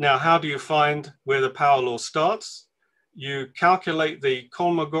 Now, how do you find where the power law starts? You calculate the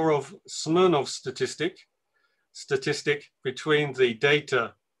Kolmogorov-Smirnov statistic between the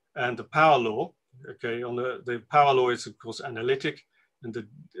data and the power law. Okay, on the power law is of course analytic, and the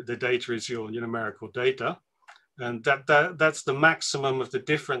data is your numerical data. And that's the maximum of the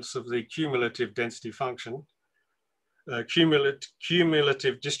difference of the cumulative density function,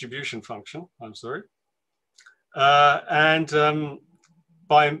 cumulative distribution function, I'm sorry.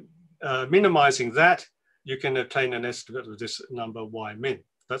 By minimizing that, you can obtain an estimate of this number y min.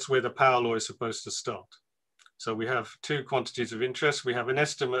 That's where the power law is supposed to start. So we have two quantities of interest. We have an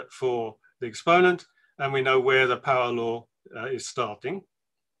estimate for the exponent, and we know where the power law is starting.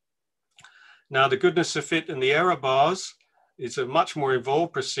 Now, the goodness of fit and the error bars is a much more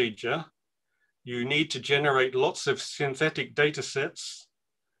involved procedure. You need to generate lots of synthetic data sets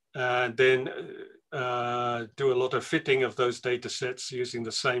and then do a lot of fitting of those data sets using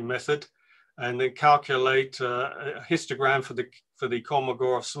the same method, and then calculate a histogram for the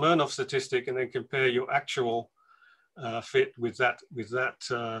Kolmogorov-Smirnov statistic, and then compare your actual fit with that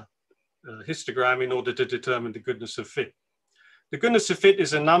histogram in order to determine the goodness of fit. The goodness of fit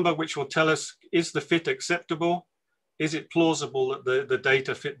is a number which will tell us, is the fit acceptable? Is it plausible that the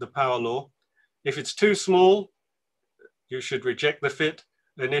data fit the power law? If it's too small, you should reject the fit.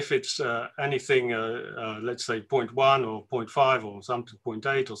 And if it's anything, let's say 0.1 or 0.5 or something,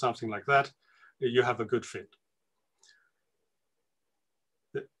 0.8 or something like that, you have a good fit.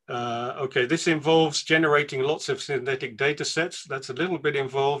 Okay, this involves generating lots of synthetic data sets. That's a little bit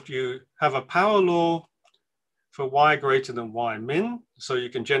involved. You have a power law for y greater than y min, so you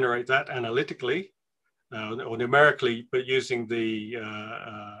can generate that analytically or numerically, but using the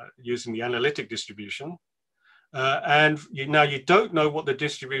analytic distribution. And now you don't know what the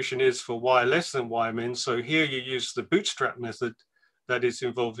distribution is for y less than y min, so here you use the bootstrap method that is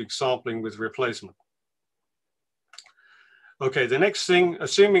involving sampling with replacement. Okay, the next thing,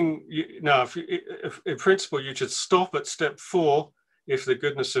 assuming, if in principle you should stop at step 4 if the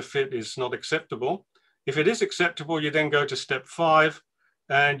goodness of fit is not acceptable. If it is acceptable, you then go to step 5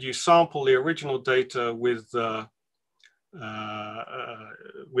 and you sample the original data with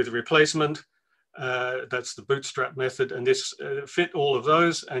replacement. That's the bootstrap method, and this fit all of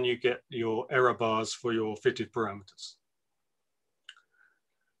those, and you get your error bars for your fitted parameters.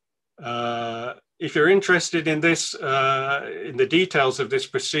 If you're interested in this, in the details of this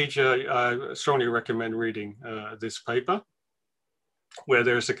procedure, I strongly recommend reading this paper, where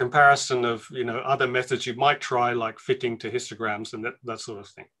there's a comparison of other methods you might try, like fitting to histograms and that sort of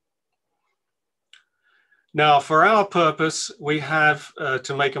thing. Now, for our purpose, we have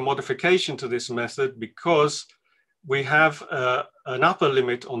to make a modification to this method because we have an upper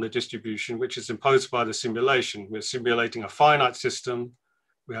limit on the distribution, which is imposed by the simulation. We're simulating a finite system.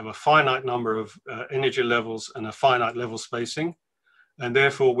 We have a finite number of energy levels and a finite level spacing. And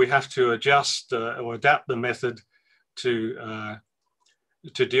therefore, we have to adjust or adapt the method to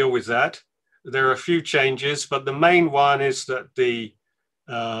deal with that. There are a few changes, but the main one is that the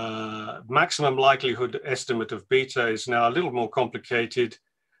maximum likelihood estimate of beta is now a little more complicated.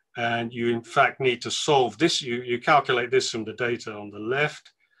 And you, in fact, need to solve this. You calculate this from the data on the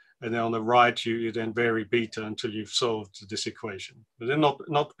left, and then on the right, you then vary beta until you've solved this equation. But they're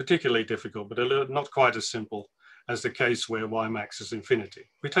not particularly difficult, but not quite as simple as the case where y-max is infinity.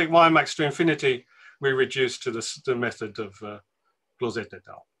 If we take y-max to infinity, we reduce to the method of Closet et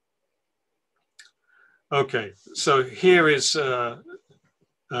al. Okay, so here is the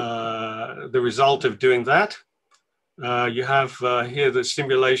result of doing that. You have here the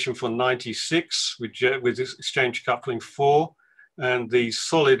simulation for 96 with exchange coupling 4, and the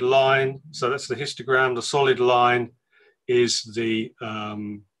solid line, so that's the histogram. The solid line is the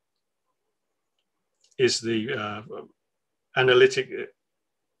analytic,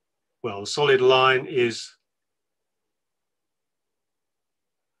 well, the solid line is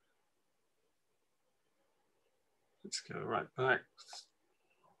let's go right back.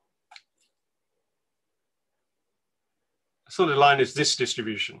 Solid line is this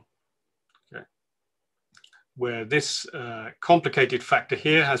distribution, okay, where this complicated factor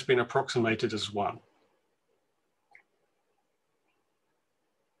here has been approximated as 1.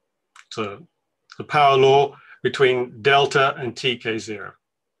 So the power law between delta and TK0.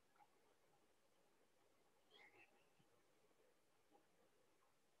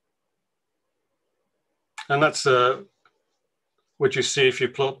 And that's what you see if you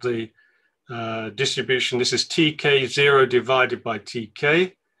plot the distribution. This is TK0 divided by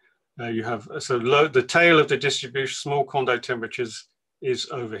TK. You have, so the tail of the distribution, small Kondo temperatures, is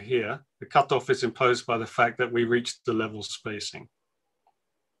over here. The cutoff is imposed by the fact that we reached the level spacing.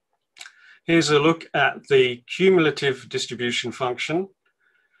 Here's a look at the cumulative distribution function.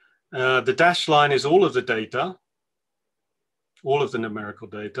 The dashed line is all of the data, all of the numerical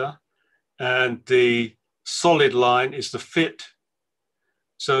data, and the solid line is the fit.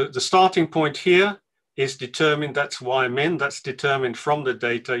 So the starting point here is determined, that's y min, that's determined from the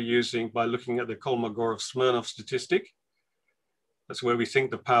data by looking at the Kolmogorov-Smirnov statistic. That's where we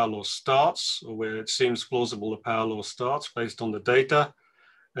think the power law starts, or where it seems plausible the power law starts based on the data.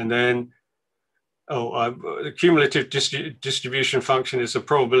 And then, the cumulative distribution function is a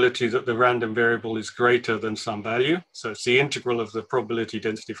probability that the random variable is greater than some value. So it's the integral of the probability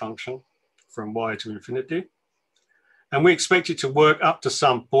density function from y to infinity. And we expect it to work up to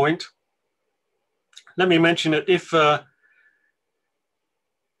some point. Let me mention that if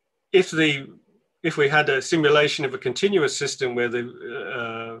we had a simulation of a continuous system where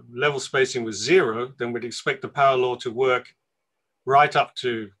the level spacing was 0, then we'd expect the power law to work right up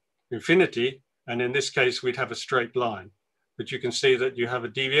to infinity. And in this case, we'd have a straight line. But you can see that you have a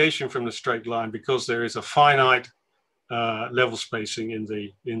deviation from the straight line because there is a finite level spacing in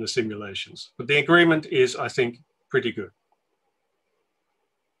the simulations. But the agreement is, I think, pretty good,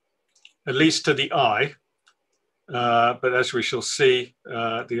 at least to the eye. But as we shall see,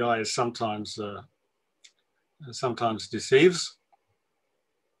 the eye is sometimes deceives,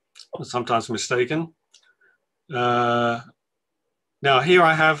 or sometimes mistaken. Now here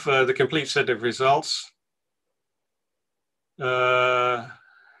I have the complete set of results. We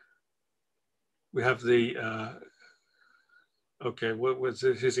have the okay, what was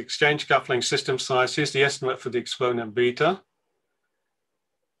his exchange coupling system size? Here's the estimate for the exponent beta.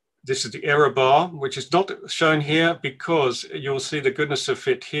 This is the error bar, which is not shown here because you'll see the goodness of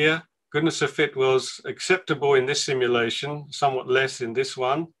fit here. Goodness of fit was acceptable in this simulation, somewhat less in this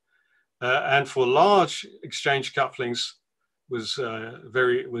one. And for large exchange couplings was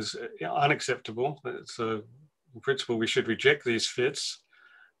unacceptable. So in principle, we should reject these fits.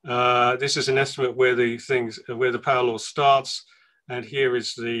 This is an estimate where the power law starts, and here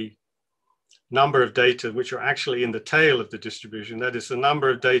is the number of data which are actually in the tail of the distribution. That is the number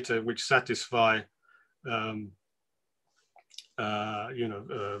of data which satisfy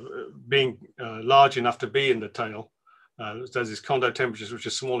being large enough to be in the tail. That is Kondo temperatures which are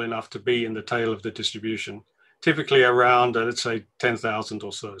small enough to be in the tail of the distribution, typically around, let's say, 10,000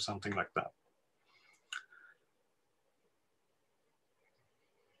 or so, something like that.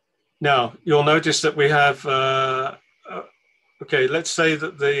 Now, you'll notice that we have, okay, let's say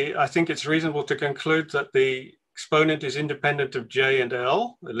that I think it's reasonable to conclude that the exponent is independent of J and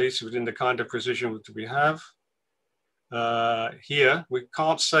L, at least within the kind of precision that we have. here. We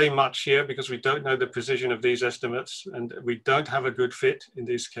can't say much here because we don't know the precision of these estimates, and we don't have a good fit in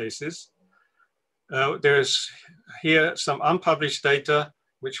these cases. There's here some unpublished data,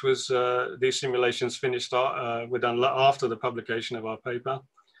 which was these simulations finished were done after the publication of our paper,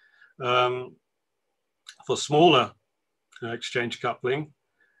 for smaller exchange coupling.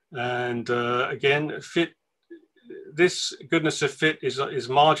 And again, fit. This goodness of fit is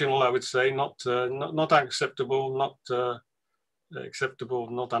marginal, I would say, not acceptable, not acceptable,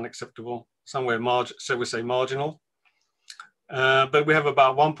 not unacceptable, somewhere so we say marginal. But we have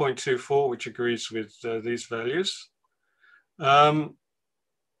about 1.24, which agrees with these values. Now,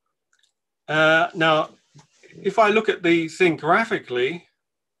 if I look at the thing graphically,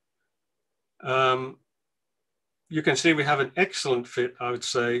 you can see we have an excellent fit, I would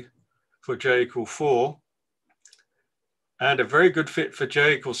say, for j equal 4. And a very good fit for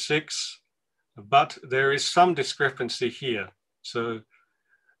j equals 6, but there is some discrepancy here. So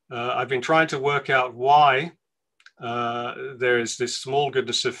I've been trying to work out why there is this small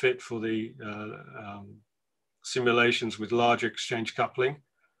goodness of fit for the simulations with large exchange coupling.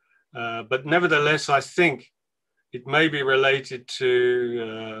 But nevertheless, I think it may be related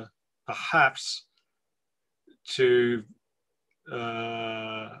to perhaps to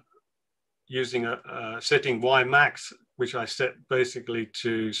using a setting y max, which I set basically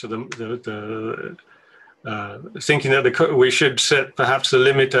to, so thinking that we should set perhaps a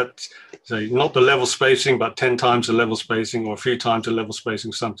limit at, say, not the level spacing, but 10 times the level spacing or a few times the level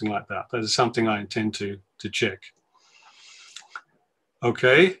spacing, something like that. That is something I intend to check.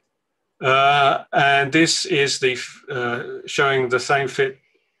 Okay, and this is the showing the same fit.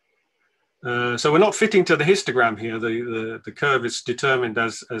 So we're not fitting to the histogram here. The curve is determined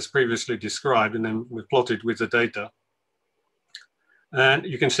as previously described, and then we're plotted with the data. And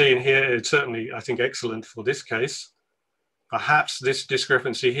you can see in here, it's certainly, I think, excellent for this case. Perhaps this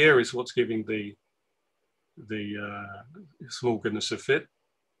discrepancy here is what's giving the small goodness of fit.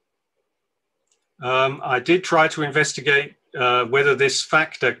 I did try to investigate whether this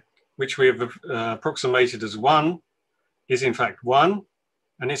factor, which we have approximated as 1, is in fact 1.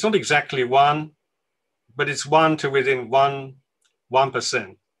 And it's not exactly 1, but it's 1 to within 1%.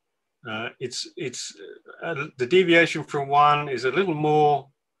 The deviation from 1 is a little more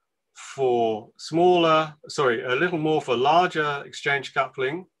for a little more for larger exchange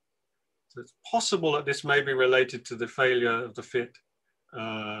coupling. So it's possible that this may be related to the failure of the fit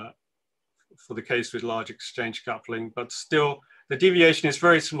for the case with large exchange coupling, but still the deviation is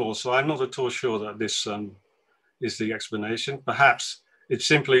very small. So I'm not at all sure that this is the explanation. Perhaps it's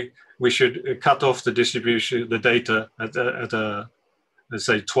simply we should cut off the distribution, the data at a let's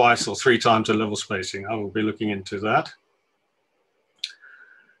say twice or 3 times the level spacing. I will be looking into that.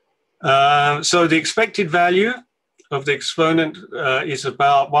 So the expected value of the exponent is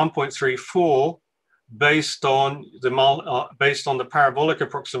about 1.34 based on the parabolic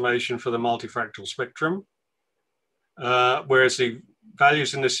approximation for the multifractal spectrum. Whereas the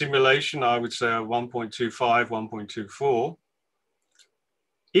values in the simulation, I would say, are 1.25, 1.24.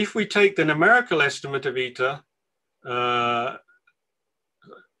 If we take the numerical estimate of eta,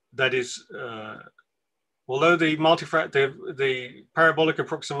 that is, although the parabolic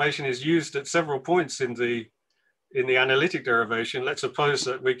approximation is used at several points in the analytic derivation, let's suppose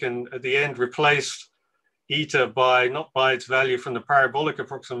that we can at the end replace eta not by its value from the parabolic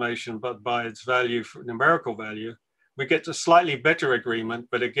approximation, but by its value, numerical value. We get a slightly better agreement,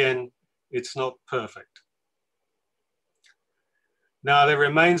 but again, it's not perfect. Now, there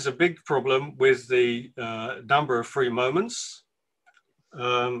remains a big problem with the number of free moments.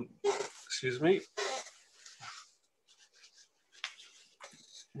 Excuse me.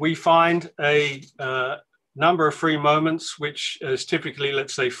 We find a number of free moments, which is typically,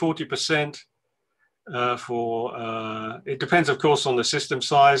 let's say, 40% it depends, of course, on the system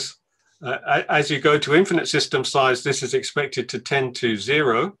size. As you go to infinite system size, this is expected to tend to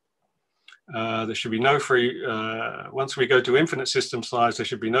 0. There should be no free, once we go to infinite system size, there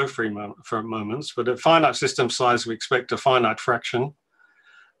should be no free moments, but at finite system size, we expect a finite fraction.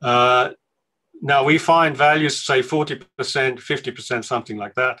 Now we find values, say 40%, 50%, something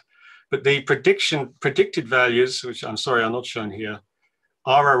like that. But the predicted values, which I'm sorry, are not shown here,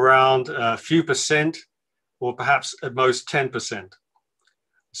 are around a few percent, or perhaps at most 10%.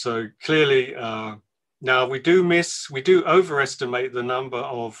 So clearly, now we do overestimate the number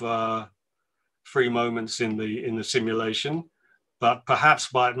of free moments in the simulation, but perhaps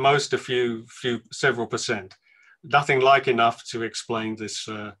by at most several percent. Nothing like enough to explain this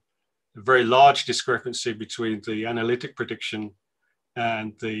very large discrepancy between the analytic prediction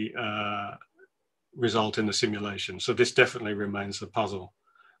and the result in the simulation. So this definitely remains a puzzle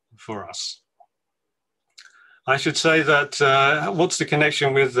for us. I should say that what's the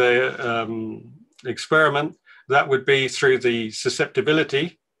connection with the experiment? That would be through the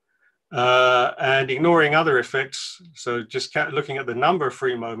susceptibility and ignoring other effects. So just looking at the number of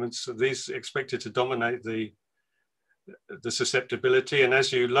free moments, these are expected to dominate the susceptibility. And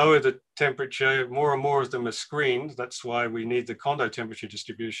as you lower the temperature, more and more of them are screened. That's why we need the Kondo temperature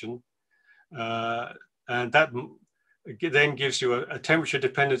distribution. And that then gives you a temperature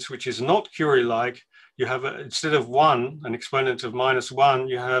dependence, which is not Curie-like. You have, instead of an exponent of -1,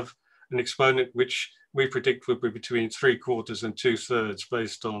 you have an exponent which we predict will be between 3/4 and 2/3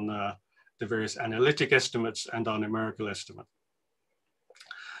 based on the various analytic estimates and our numerical estimate.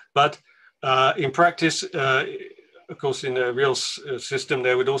 But in practice, of course, in a real system,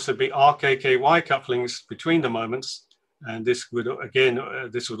 there would also be RKKY couplings between the moments. And this would, again,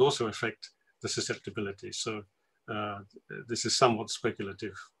 this would also affect the susceptibility. So this is somewhat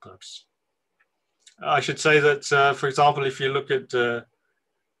speculative, perhaps. I should say that, for example, if you look at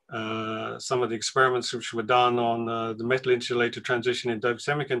some of the experiments which were done on the metal insulator transition in doped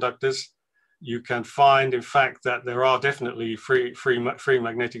semiconductors, you can find, in fact, that there are definitely free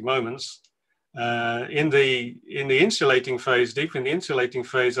magnetic moments. In the insulating phase, deep in the insulating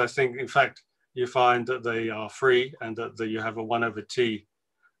phase, I think, in fact, you find that they are free and that you have a 1/T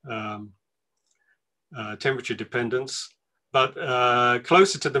temperature dependence. But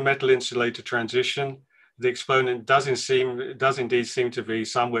closer to the metal insulator transition, the exponent does indeed seem to be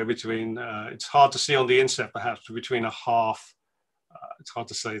somewhere between, it's hard to see on the inset perhaps, between a half, it's hard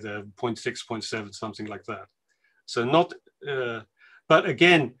to say there, 0.6, 0.7, something like that. So not, but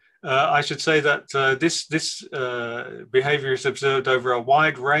again, I should say that this behavior is observed over a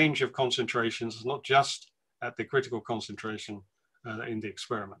wide range of concentrations, not just at the critical concentration in the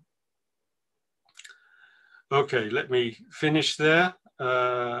experiment. Okay, let me finish there.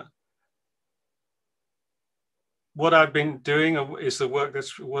 What I've been doing is the work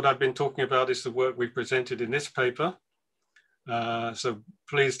what I've been talking about is the work we presented in this paper. So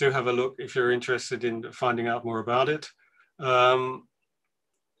please do have a look if you're interested in finding out more about it.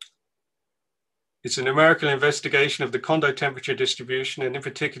 It's a numerical investigation of the Kondo temperature distribution, and in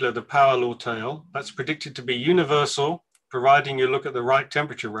particular the power law tail. That's predicted to be universal, providing you look at the right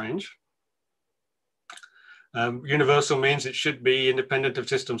temperature range. Universal means it should be independent of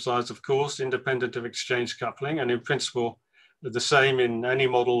system size, of course, independent of exchange coupling, and in principle, the same in any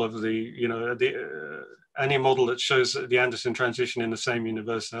model of any model that shows the Anderson transition in the same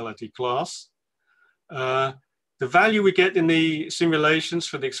universality class. The value we get in the simulations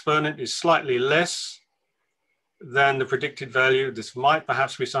for the exponent is slightly less than the predicted value. This might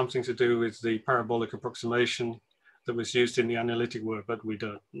perhaps be something to do with the parabolic approximation that was used in the analytic work, but we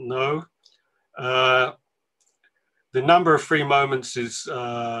don't know. The number of free moments is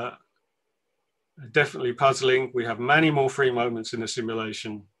definitely puzzling. We have many more free moments in the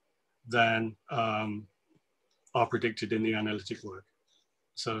simulation than are predicted in the analytic work.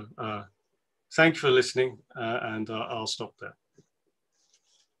 So thank you for listening, and I'll stop there.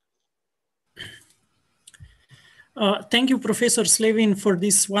 Thank you, Professor Slevin, for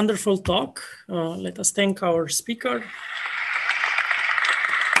this wonderful talk. Let us thank our speaker.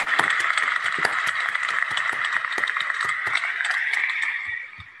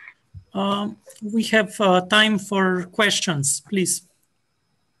 We have time for questions, please.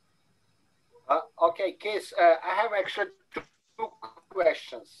 Okay, Kees, I have actually two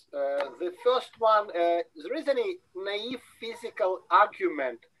questions. The first one, there is any naive physical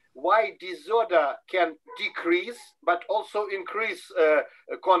argument why disorder can decrease but also increase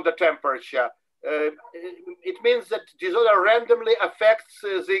Kondo temperature? It means that disorder randomly affects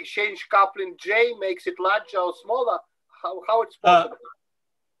the exchange coupling J, makes it larger or smaller. How it's possible?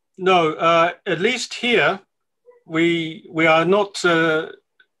 No, at least here we are not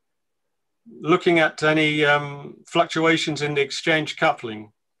looking at any fluctuations in the exchange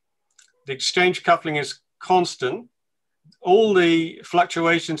coupling. The exchange coupling is constant. All the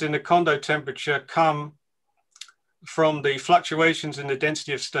fluctuations in the Kondo temperature come from the fluctuations in the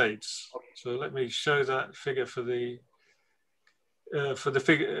density of states. Okay. So let me show that figure for the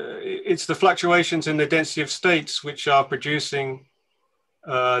figure. It's the fluctuations in the density of states which are producing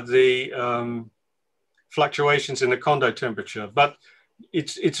the fluctuations in the Kondo temperature. But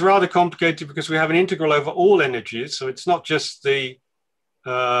it's rather complicated because we have an integral over all energies. So it's not just the,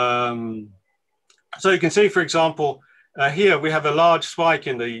 so you can see, for example, here we have a large spike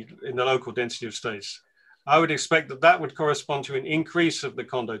in the local density of states. I would expect that that would correspond to an increase of the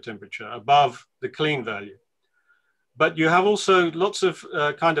Kondo temperature above the clean value. But you have also lots of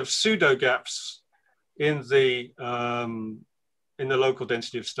kind of pseudo gaps in the local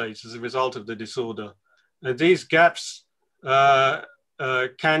density of states as a result of the disorder. And these gaps can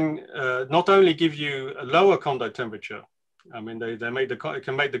not only give you a lower Kondo temperature, I mean, they can make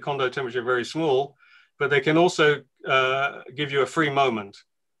the Kondo temperature very small, but they can also give you a free moment,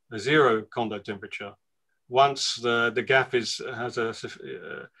 a zero Kondo temperature. Once the gap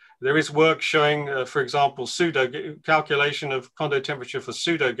there is work showing, for example, calculation of Kondo temperature for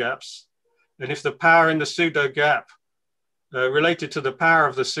pseudo gaps. And if the power in the pseudo gap related to the power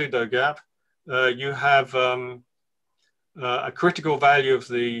of the pseudo gap, you have a critical value of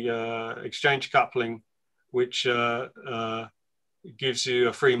the exchange coupling, which gives you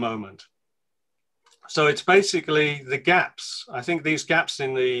a free moment. So it's basically the gaps. I think these gaps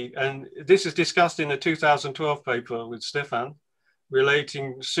and this is discussed in the 2012 paper with Stefan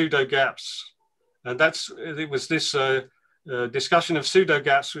relating pseudo gaps. And it was this discussion of pseudo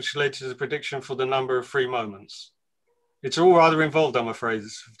gaps which led to the prediction for the number of free moments. It's all rather involved, I'm afraid.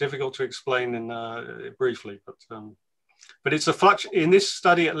 It's difficult to explain briefly, but it's in this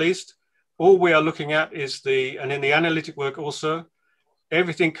study at least, all we are looking at is and in the analytic work also,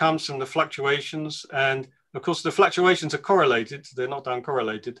 everything comes from the fluctuations. And of course, the fluctuations are correlated. They're not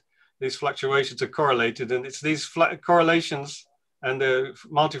uncorrelated. These fluctuations are correlated. And it's these correlations and the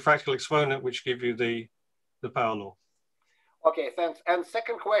multifractal exponent which give you the power law. Okay, thanks. And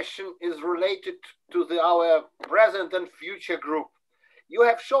second question is related to our present and future group. You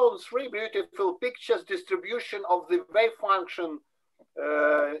have shown three beautiful pictures, distribution of the wave function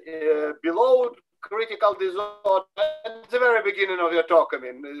below critical disorder at the very beginning of your talk. I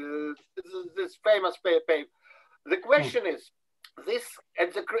mean, this famous paper. The question is, this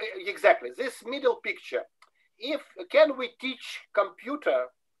middle picture, can we teach computer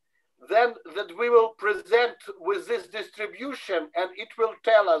then that we will present with this distribution and it will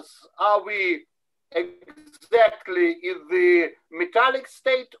tell us, are we exactly in the metallic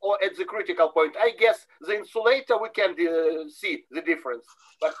state or at the critical point? I guess the insulator, we can see the difference.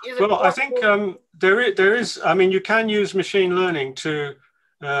 But is it possible? I think there is, I mean, you can use machine learning to,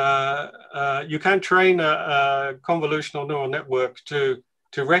 you can train a convolutional neural network to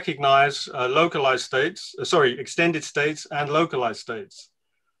recognize localized states, extended states and localized states.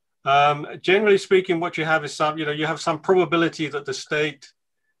 Generally speaking, what you have is you have some probability that the state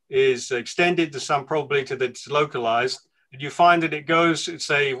is extended, there's some probability that it's localized, and you find that it goes,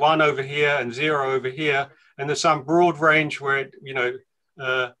 say, 1 over here and 0 over here, and there's some broad range where it,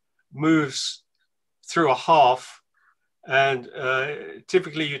 moves through a half, and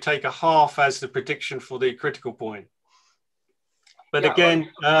typically you take a half as the prediction for the critical point. But again,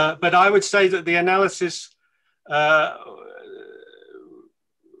 but I would say that the analysis,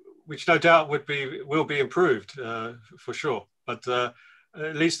 which no doubt will be improved for sure, but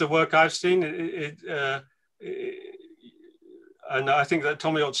at least the work I've seen, and I think that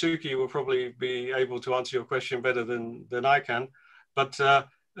Tomi Otsuki will probably be able to answer your question better than I can, but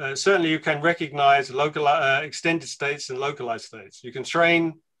certainly you can recognize extended states and localized states. You can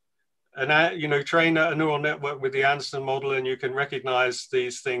train a neural network with the Anderson model, and you can recognize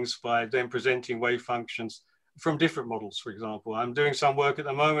these things by then presenting wave functions from different models, for example. I'm doing some work at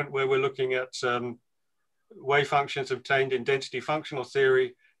the moment where we're looking at wave functions obtained in density functional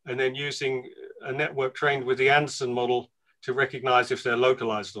theory, and then using a network trained with the Anderson model to recognize if they're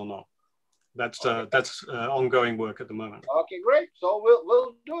localized or not. That's ongoing work at the moment. Okay, great. So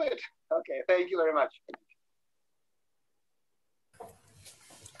we'll do it. Okay, thank you very much.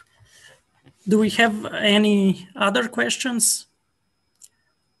 Do we have any other questions?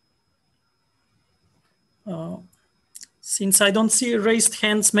 Since I don't see raised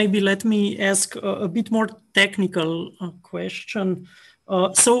hands, maybe let me ask a bit more technical question.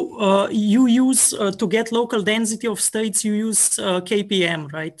 So you use, to get local density of states, you use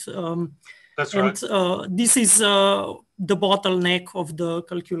KPM, right? That's right. And this is the bottleneck of the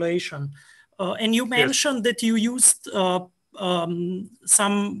calculation. And you mentioned that you used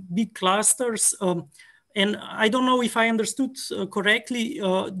some big clusters. And I don't know if I understood correctly.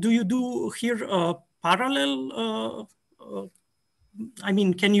 Do you do here parallel? I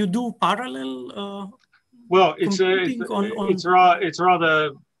mean, can you do parallel? Well, it's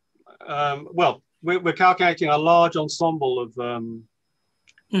rather well. We're calculating a large ensemble of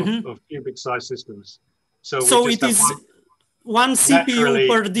cubic size systems. So it is one CPU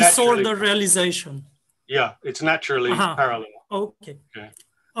per disorder realization. Yeah, it's naturally parallel. Okay.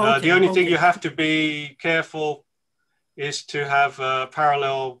 The only thing you have to be careful is to have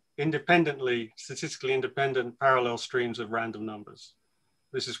parallel, statistically independent parallel streams of random numbers.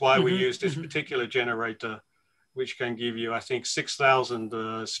 This is why we use this particular generator, which can give you, I think,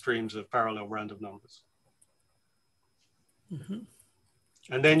 6,000 streams of parallel random numbers.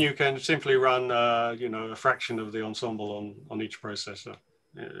 And then you can simply run, you know, a fraction of the ensemble on each processor.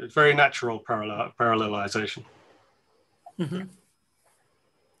 It's very natural parallelization.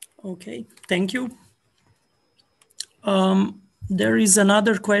 Okay, thank you. There is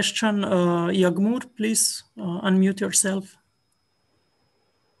another question. Yagmur, please unmute yourself.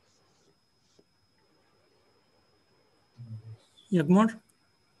 Yagmur?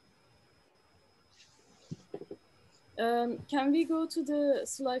 Can we go to the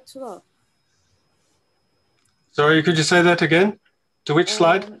slide 12? Sorry, could you say that again? To which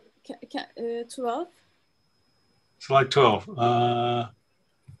slide? 12. Slide 12. I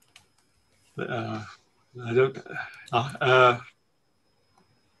don't.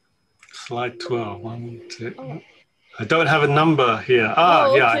 Slide 12. 1, 2. Oh. I don't have a number here. Ah,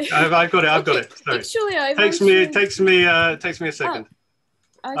 oh, okay. Yeah, I've got it. I've got it. Sorry. Actually, takes me a second.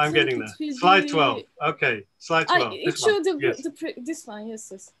 I'm getting there. Slide 12. Okay, slide 12. This one,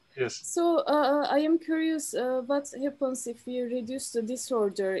 yes. Yes. So I am curious what happens if we reduce the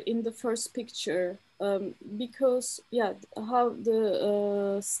disorder in the first picture, because yeah, how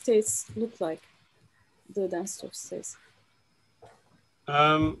the states look like, the density of states.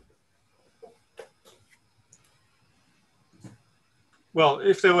 Well,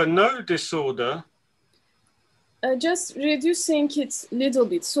 if there were no disorder. Just reducing it a little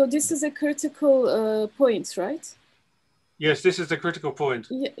bit. So this is a critical point, right? Yes, this is the critical point.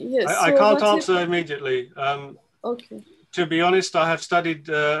 Yes. I can't answer immediately. Okay. To be honest, I have studied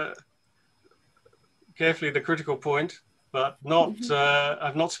carefully the critical point, but not.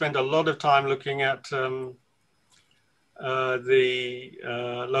 I've not spent a lot of time looking at the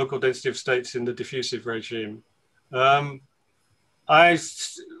local density of states in the diffusive regime.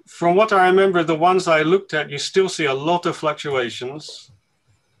 From what I remember, the ones I looked at, you still see a lot of fluctuations.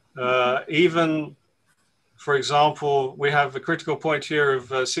 Even, for example, we have a critical point here of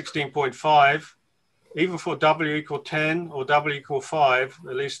 16.5. Even for W equal 10 or W equal 5,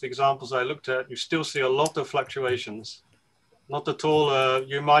 at least the examples I looked at, you still see a lot of fluctuations. Not at all.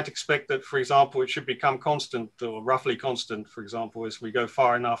 You might expect that, for example, it should become constant or roughly constant, for example, as we go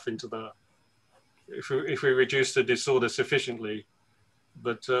far enough into the, if we reduce the disorder sufficiently.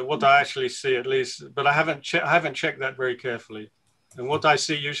 But what I actually see, at least, but I haven't checked that very carefully. And what I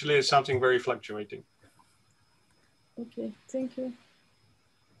see usually is something very fluctuating. Okay, thank you.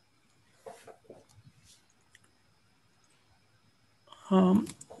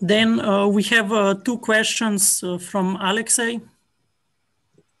 Then we have 2 questions from Alexei.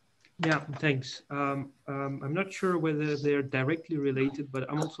 Yeah, thanks. I'm not sure whether they're directly related, but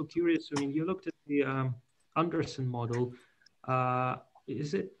I'm also curious. I mean, you looked at the Anderson model.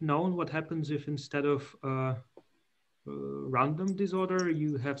 Is it known what happens if instead of random disorder,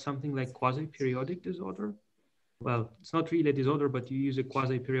 you have something like quasi-periodic disorder? Well, it's not really a disorder, but you use a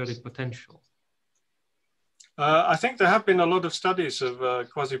quasi-periodic potential. I think there have been a lot of studies of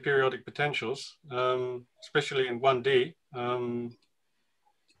quasi-periodic potentials, especially in 1D.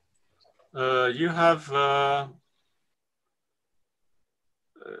 You have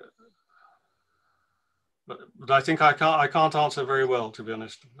but I think I can't answer very well, to be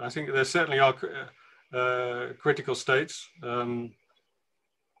honest. I think there certainly are critical states,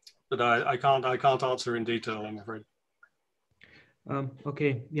 but I can't answer in detail, I'm afraid.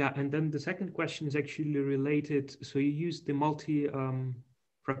 Okay, yeah, and then the second question is actually related. So you use the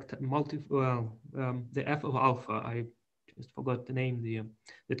the F of alpha. I just forgot the name.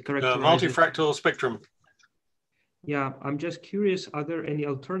 That characterizes multifractal spectrum. Yeah, I'm just curious, are there any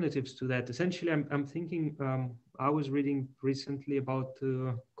alternatives to that? Essentially, I'm thinking, I was reading recently about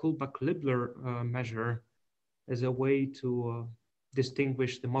the Kullback-Leibler measure as a way to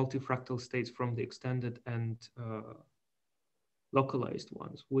distinguish the multifractal states from the extended and localized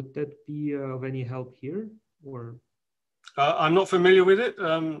ones. Would that be of any help here, or? I'm not familiar with it.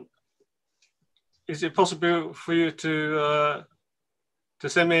 Is it possible for you to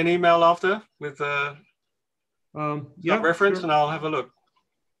send me an email after with some reference, sure. and I'll have a look.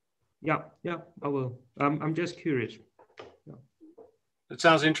 Yeah, I will. I'm just curious. Yeah. It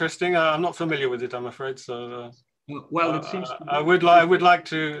sounds interesting. I'm not familiar with it, I'm afraid. So, well, it seems. I would like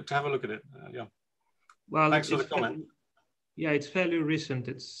to have a look at it. Yeah. Well, thanks for the comment. Yeah, it's fairly recent.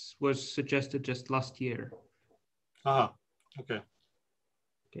 It was suggested just last year. Okay.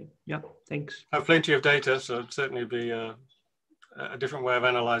 Okay. Yeah. Thanks. I have plenty of data, so it'd certainly be a different way of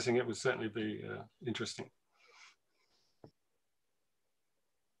analyzing it would certainly be interesting.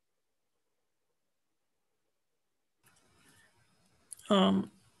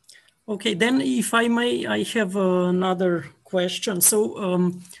 Okay, then if I may, I have another question.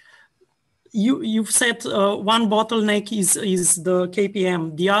 So you've said one bottleneck is the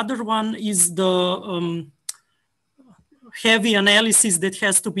KPM. The other one is the heavy analysis that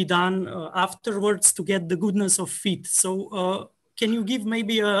has to be done afterwards to get the goodness of fit. So can you give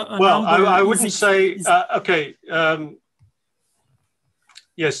maybe a well, number? I wouldn't say, okay.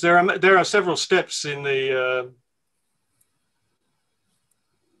 Yes, there are several steps in the,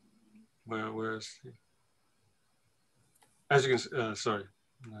 where is the, as you can, sorry.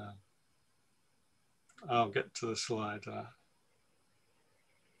 I'll get to the slide.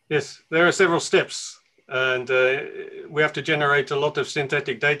 Yes, there are several steps, and we have to generate a lot of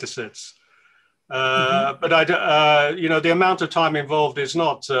synthetic data sets. But you know, the amount of time involved is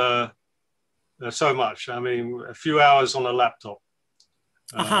not so much. I mean, a few hours on a laptop.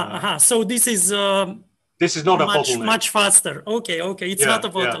 So this is not a bottleneck. Much faster. Okay, it's not a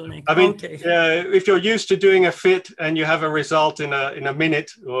bottleneck. I mean, okay. If you're used to doing a fit and you have a result in a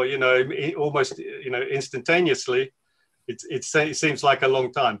minute, or you know, almost instantaneously, it seems like a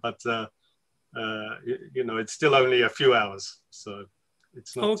long time, but you know, it's still only a few hours, so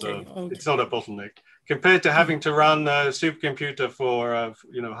it's not it's not a bottleneck compared to having to run a supercomputer for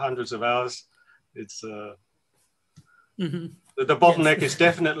you know, hundreds of hours. It's the bottleneck is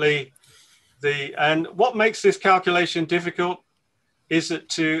definitely and what makes this calculation difficult is that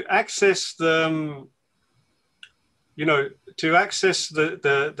to access the, you know, to access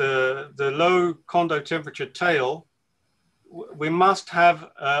the low Kondo temperature tail, we must have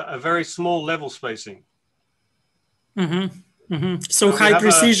a very small level spacing. So high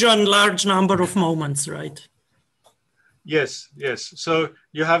precision, large number of moments, right? Yes. So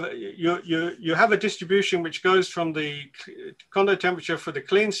you have a distribution which goes from the Kondo temperature for the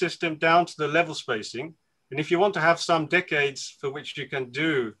clean system down to the level spacing. And if you want to have some decades for which you can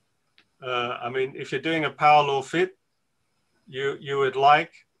do, I mean, if you're doing a power law fit, you would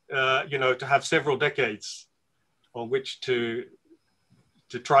like, you know, to have several decades on which to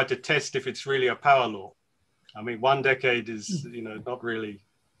try to test if it's really a power law. I mean, 1 decade is, you know, not really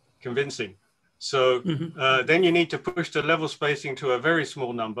convincing. So then you need to push the level spacing to a very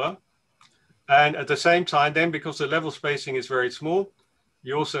small number. And at the same time, then because the level spacing is very small,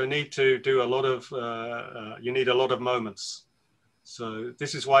 you also need to do a lot of, you need a lot of moments. So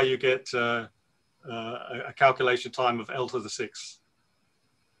this is why you get a calculation time of L to the 6,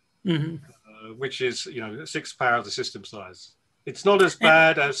 which is, you know, 6 power of the system size. It's not as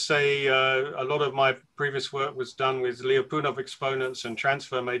bad as, say, a lot of my previous work was done with Lyapunov exponents and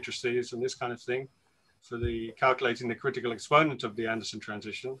transfer matrices and this kind of thing for the calculating the critical exponent of the Anderson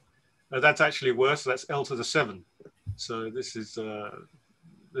transition. That's actually worse. That's L to the 7. So this is a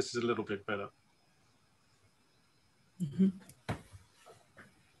little bit better.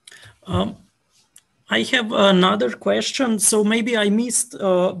 I have another question. So maybe I missed,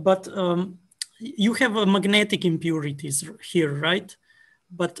 but you have magnetic impurities here, right?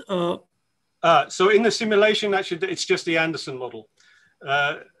 But so in the simulation, actually, it's just the Anderson model.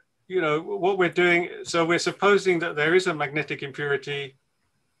 You know, what we're doing, so we're supposing that there is a magnetic impurity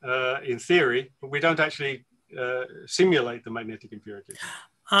in theory, but we don't actually simulate the magnetic impurity.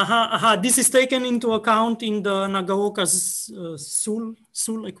 This is taken into account in the Nagaoka's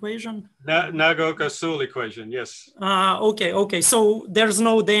Sul equation? Nagaoka-Sul equation, yes. Okay. So there's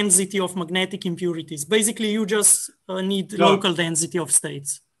no density of magnetic impurities. Basically, you just need local density of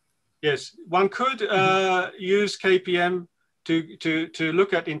states. Yes, one could use KPM to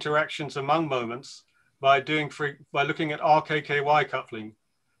look at interactions among moments by looking at RKKY coupling,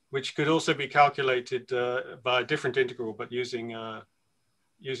 which could also be calculated by a different integral, but using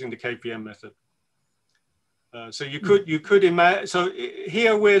the KPM method. So you could imagine. So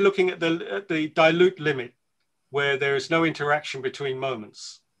here we're looking at the dilute limit, where there is no interaction between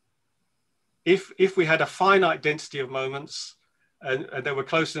moments. If we had a finite density of moments and they were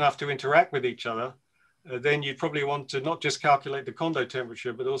close enough to interact with each other, then you'd probably want to not just calculate the Kondo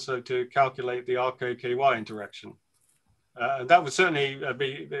temperature, but also to calculate the RKKY interaction. And that would certainly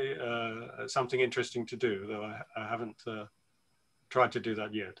be something interesting to do, though I haven't tried to do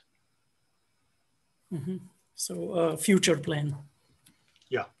that yet. So future plan.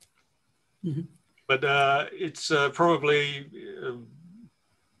 Yeah. But it's probably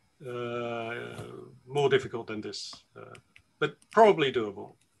more difficult than this, but probably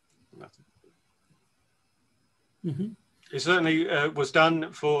doable. It certainly was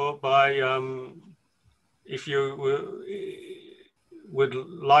done by, if you would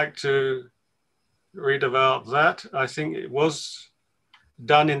like to read about that, I think it was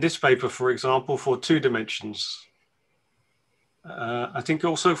done in this paper, for example, for 2 dimensions. I think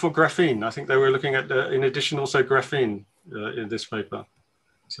also for graphene. I think they were looking at, in addition, also graphene in this paper.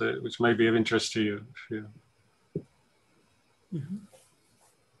 so which may be of interest to you. Mm-hmm.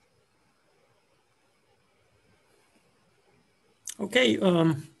 Okay,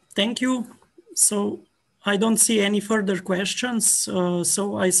 thank you. So I don't see any further questions.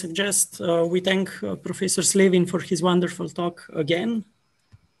 So I suggest we thank Professor Slevin for his wonderful talk again.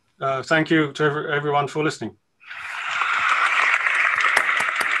 Thank you to everyone for listening.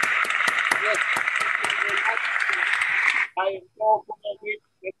 Yes, I hope we meet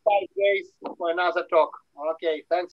in 5 days for another talk. Okay, thanks.